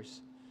to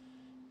others.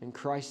 In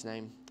Christ's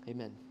name,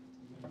 amen.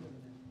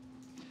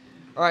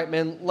 All right,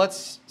 men,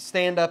 let's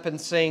stand up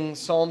and sing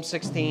Psalm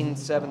 16,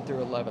 7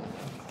 through 11.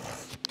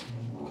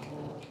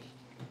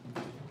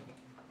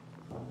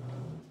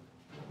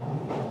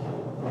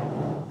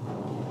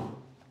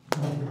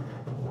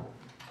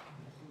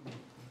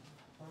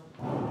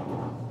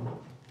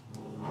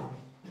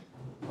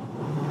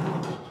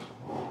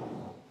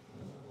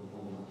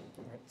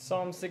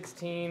 Psalm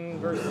 16,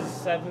 verses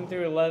 7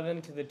 through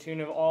 11, to the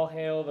tune of All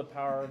Hail the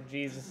Power of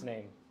Jesus'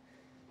 Name.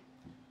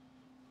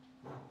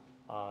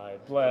 I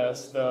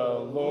bless the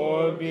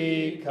Lord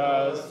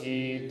because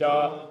he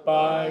doth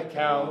by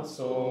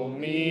counsel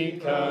me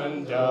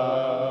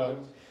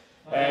conduct,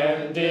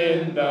 and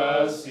in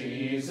the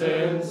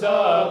seasons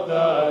of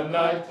the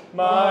night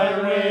my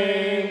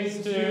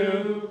reins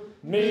to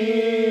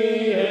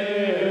me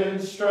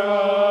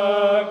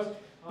instruct.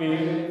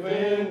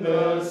 Between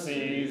the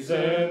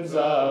seasons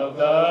of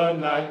the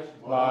night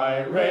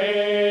my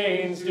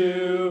reins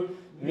to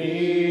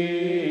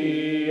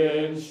me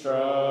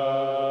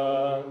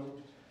instruct.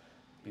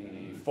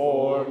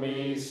 Before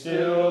me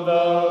still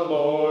the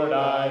Lord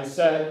I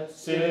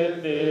setteth,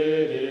 it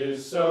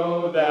is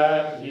so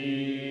that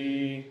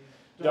he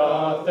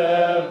doth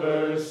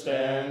ever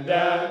stand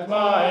at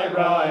my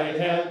right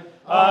hand.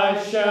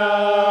 I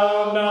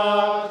shall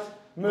not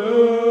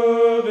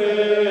move,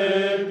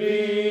 it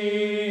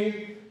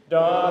be,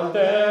 doth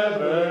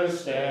ever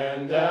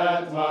stand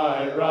at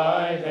my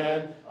right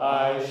hand.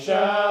 I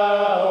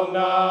shall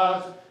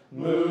not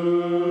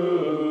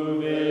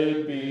move,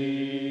 it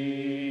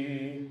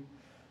be.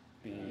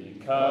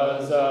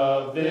 Because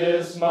of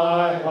this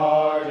my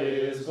heart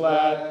is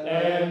glad,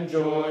 and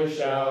joy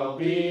shall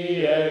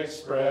be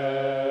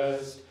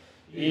expressed,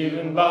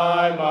 even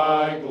by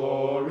my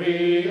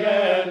glory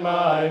and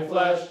my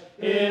flesh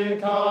in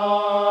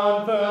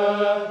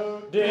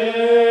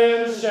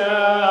confidence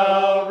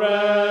shall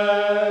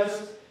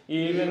rest,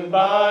 even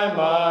by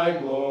my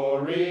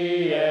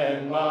glory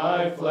and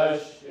my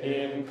flesh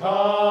in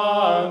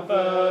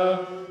confidence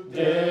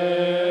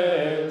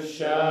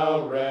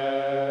shall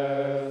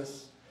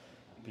rest.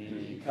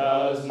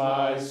 Because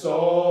my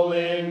soul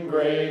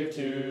engraved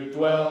to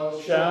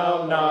dwell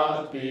shall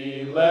not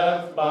be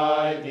left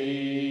by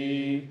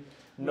thee,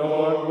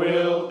 nor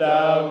wilt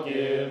thou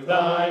give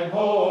thine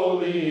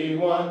Holy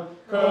One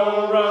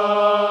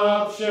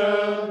corruption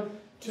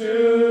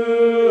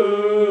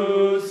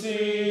to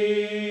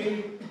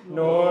see,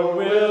 nor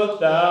wilt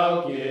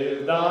thou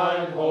give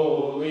thine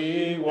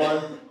Holy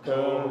One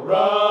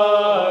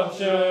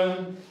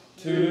corruption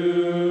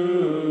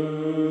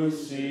to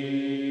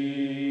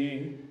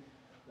see.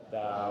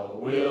 Thou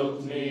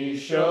wilt me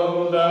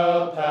show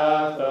the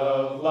path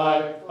of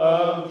life,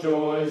 of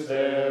joys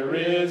there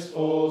is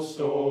full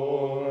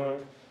store.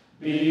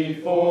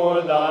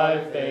 Before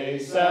thy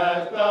face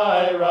at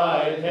thy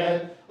right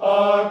hand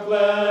are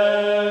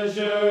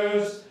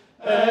pleasures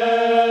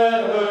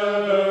evermore.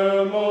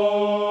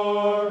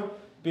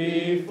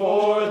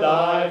 Before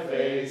thy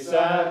face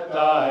at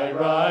thy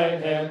right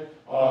hand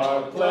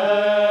are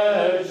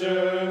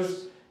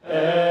pleasures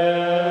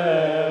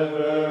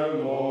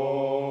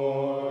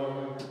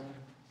evermore.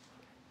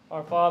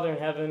 Our Father in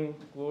heaven,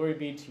 glory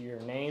be to your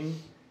name.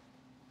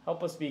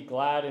 Help us be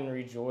glad and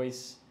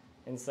rejoice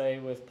and say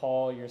with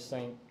Paul, your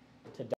saint, to die.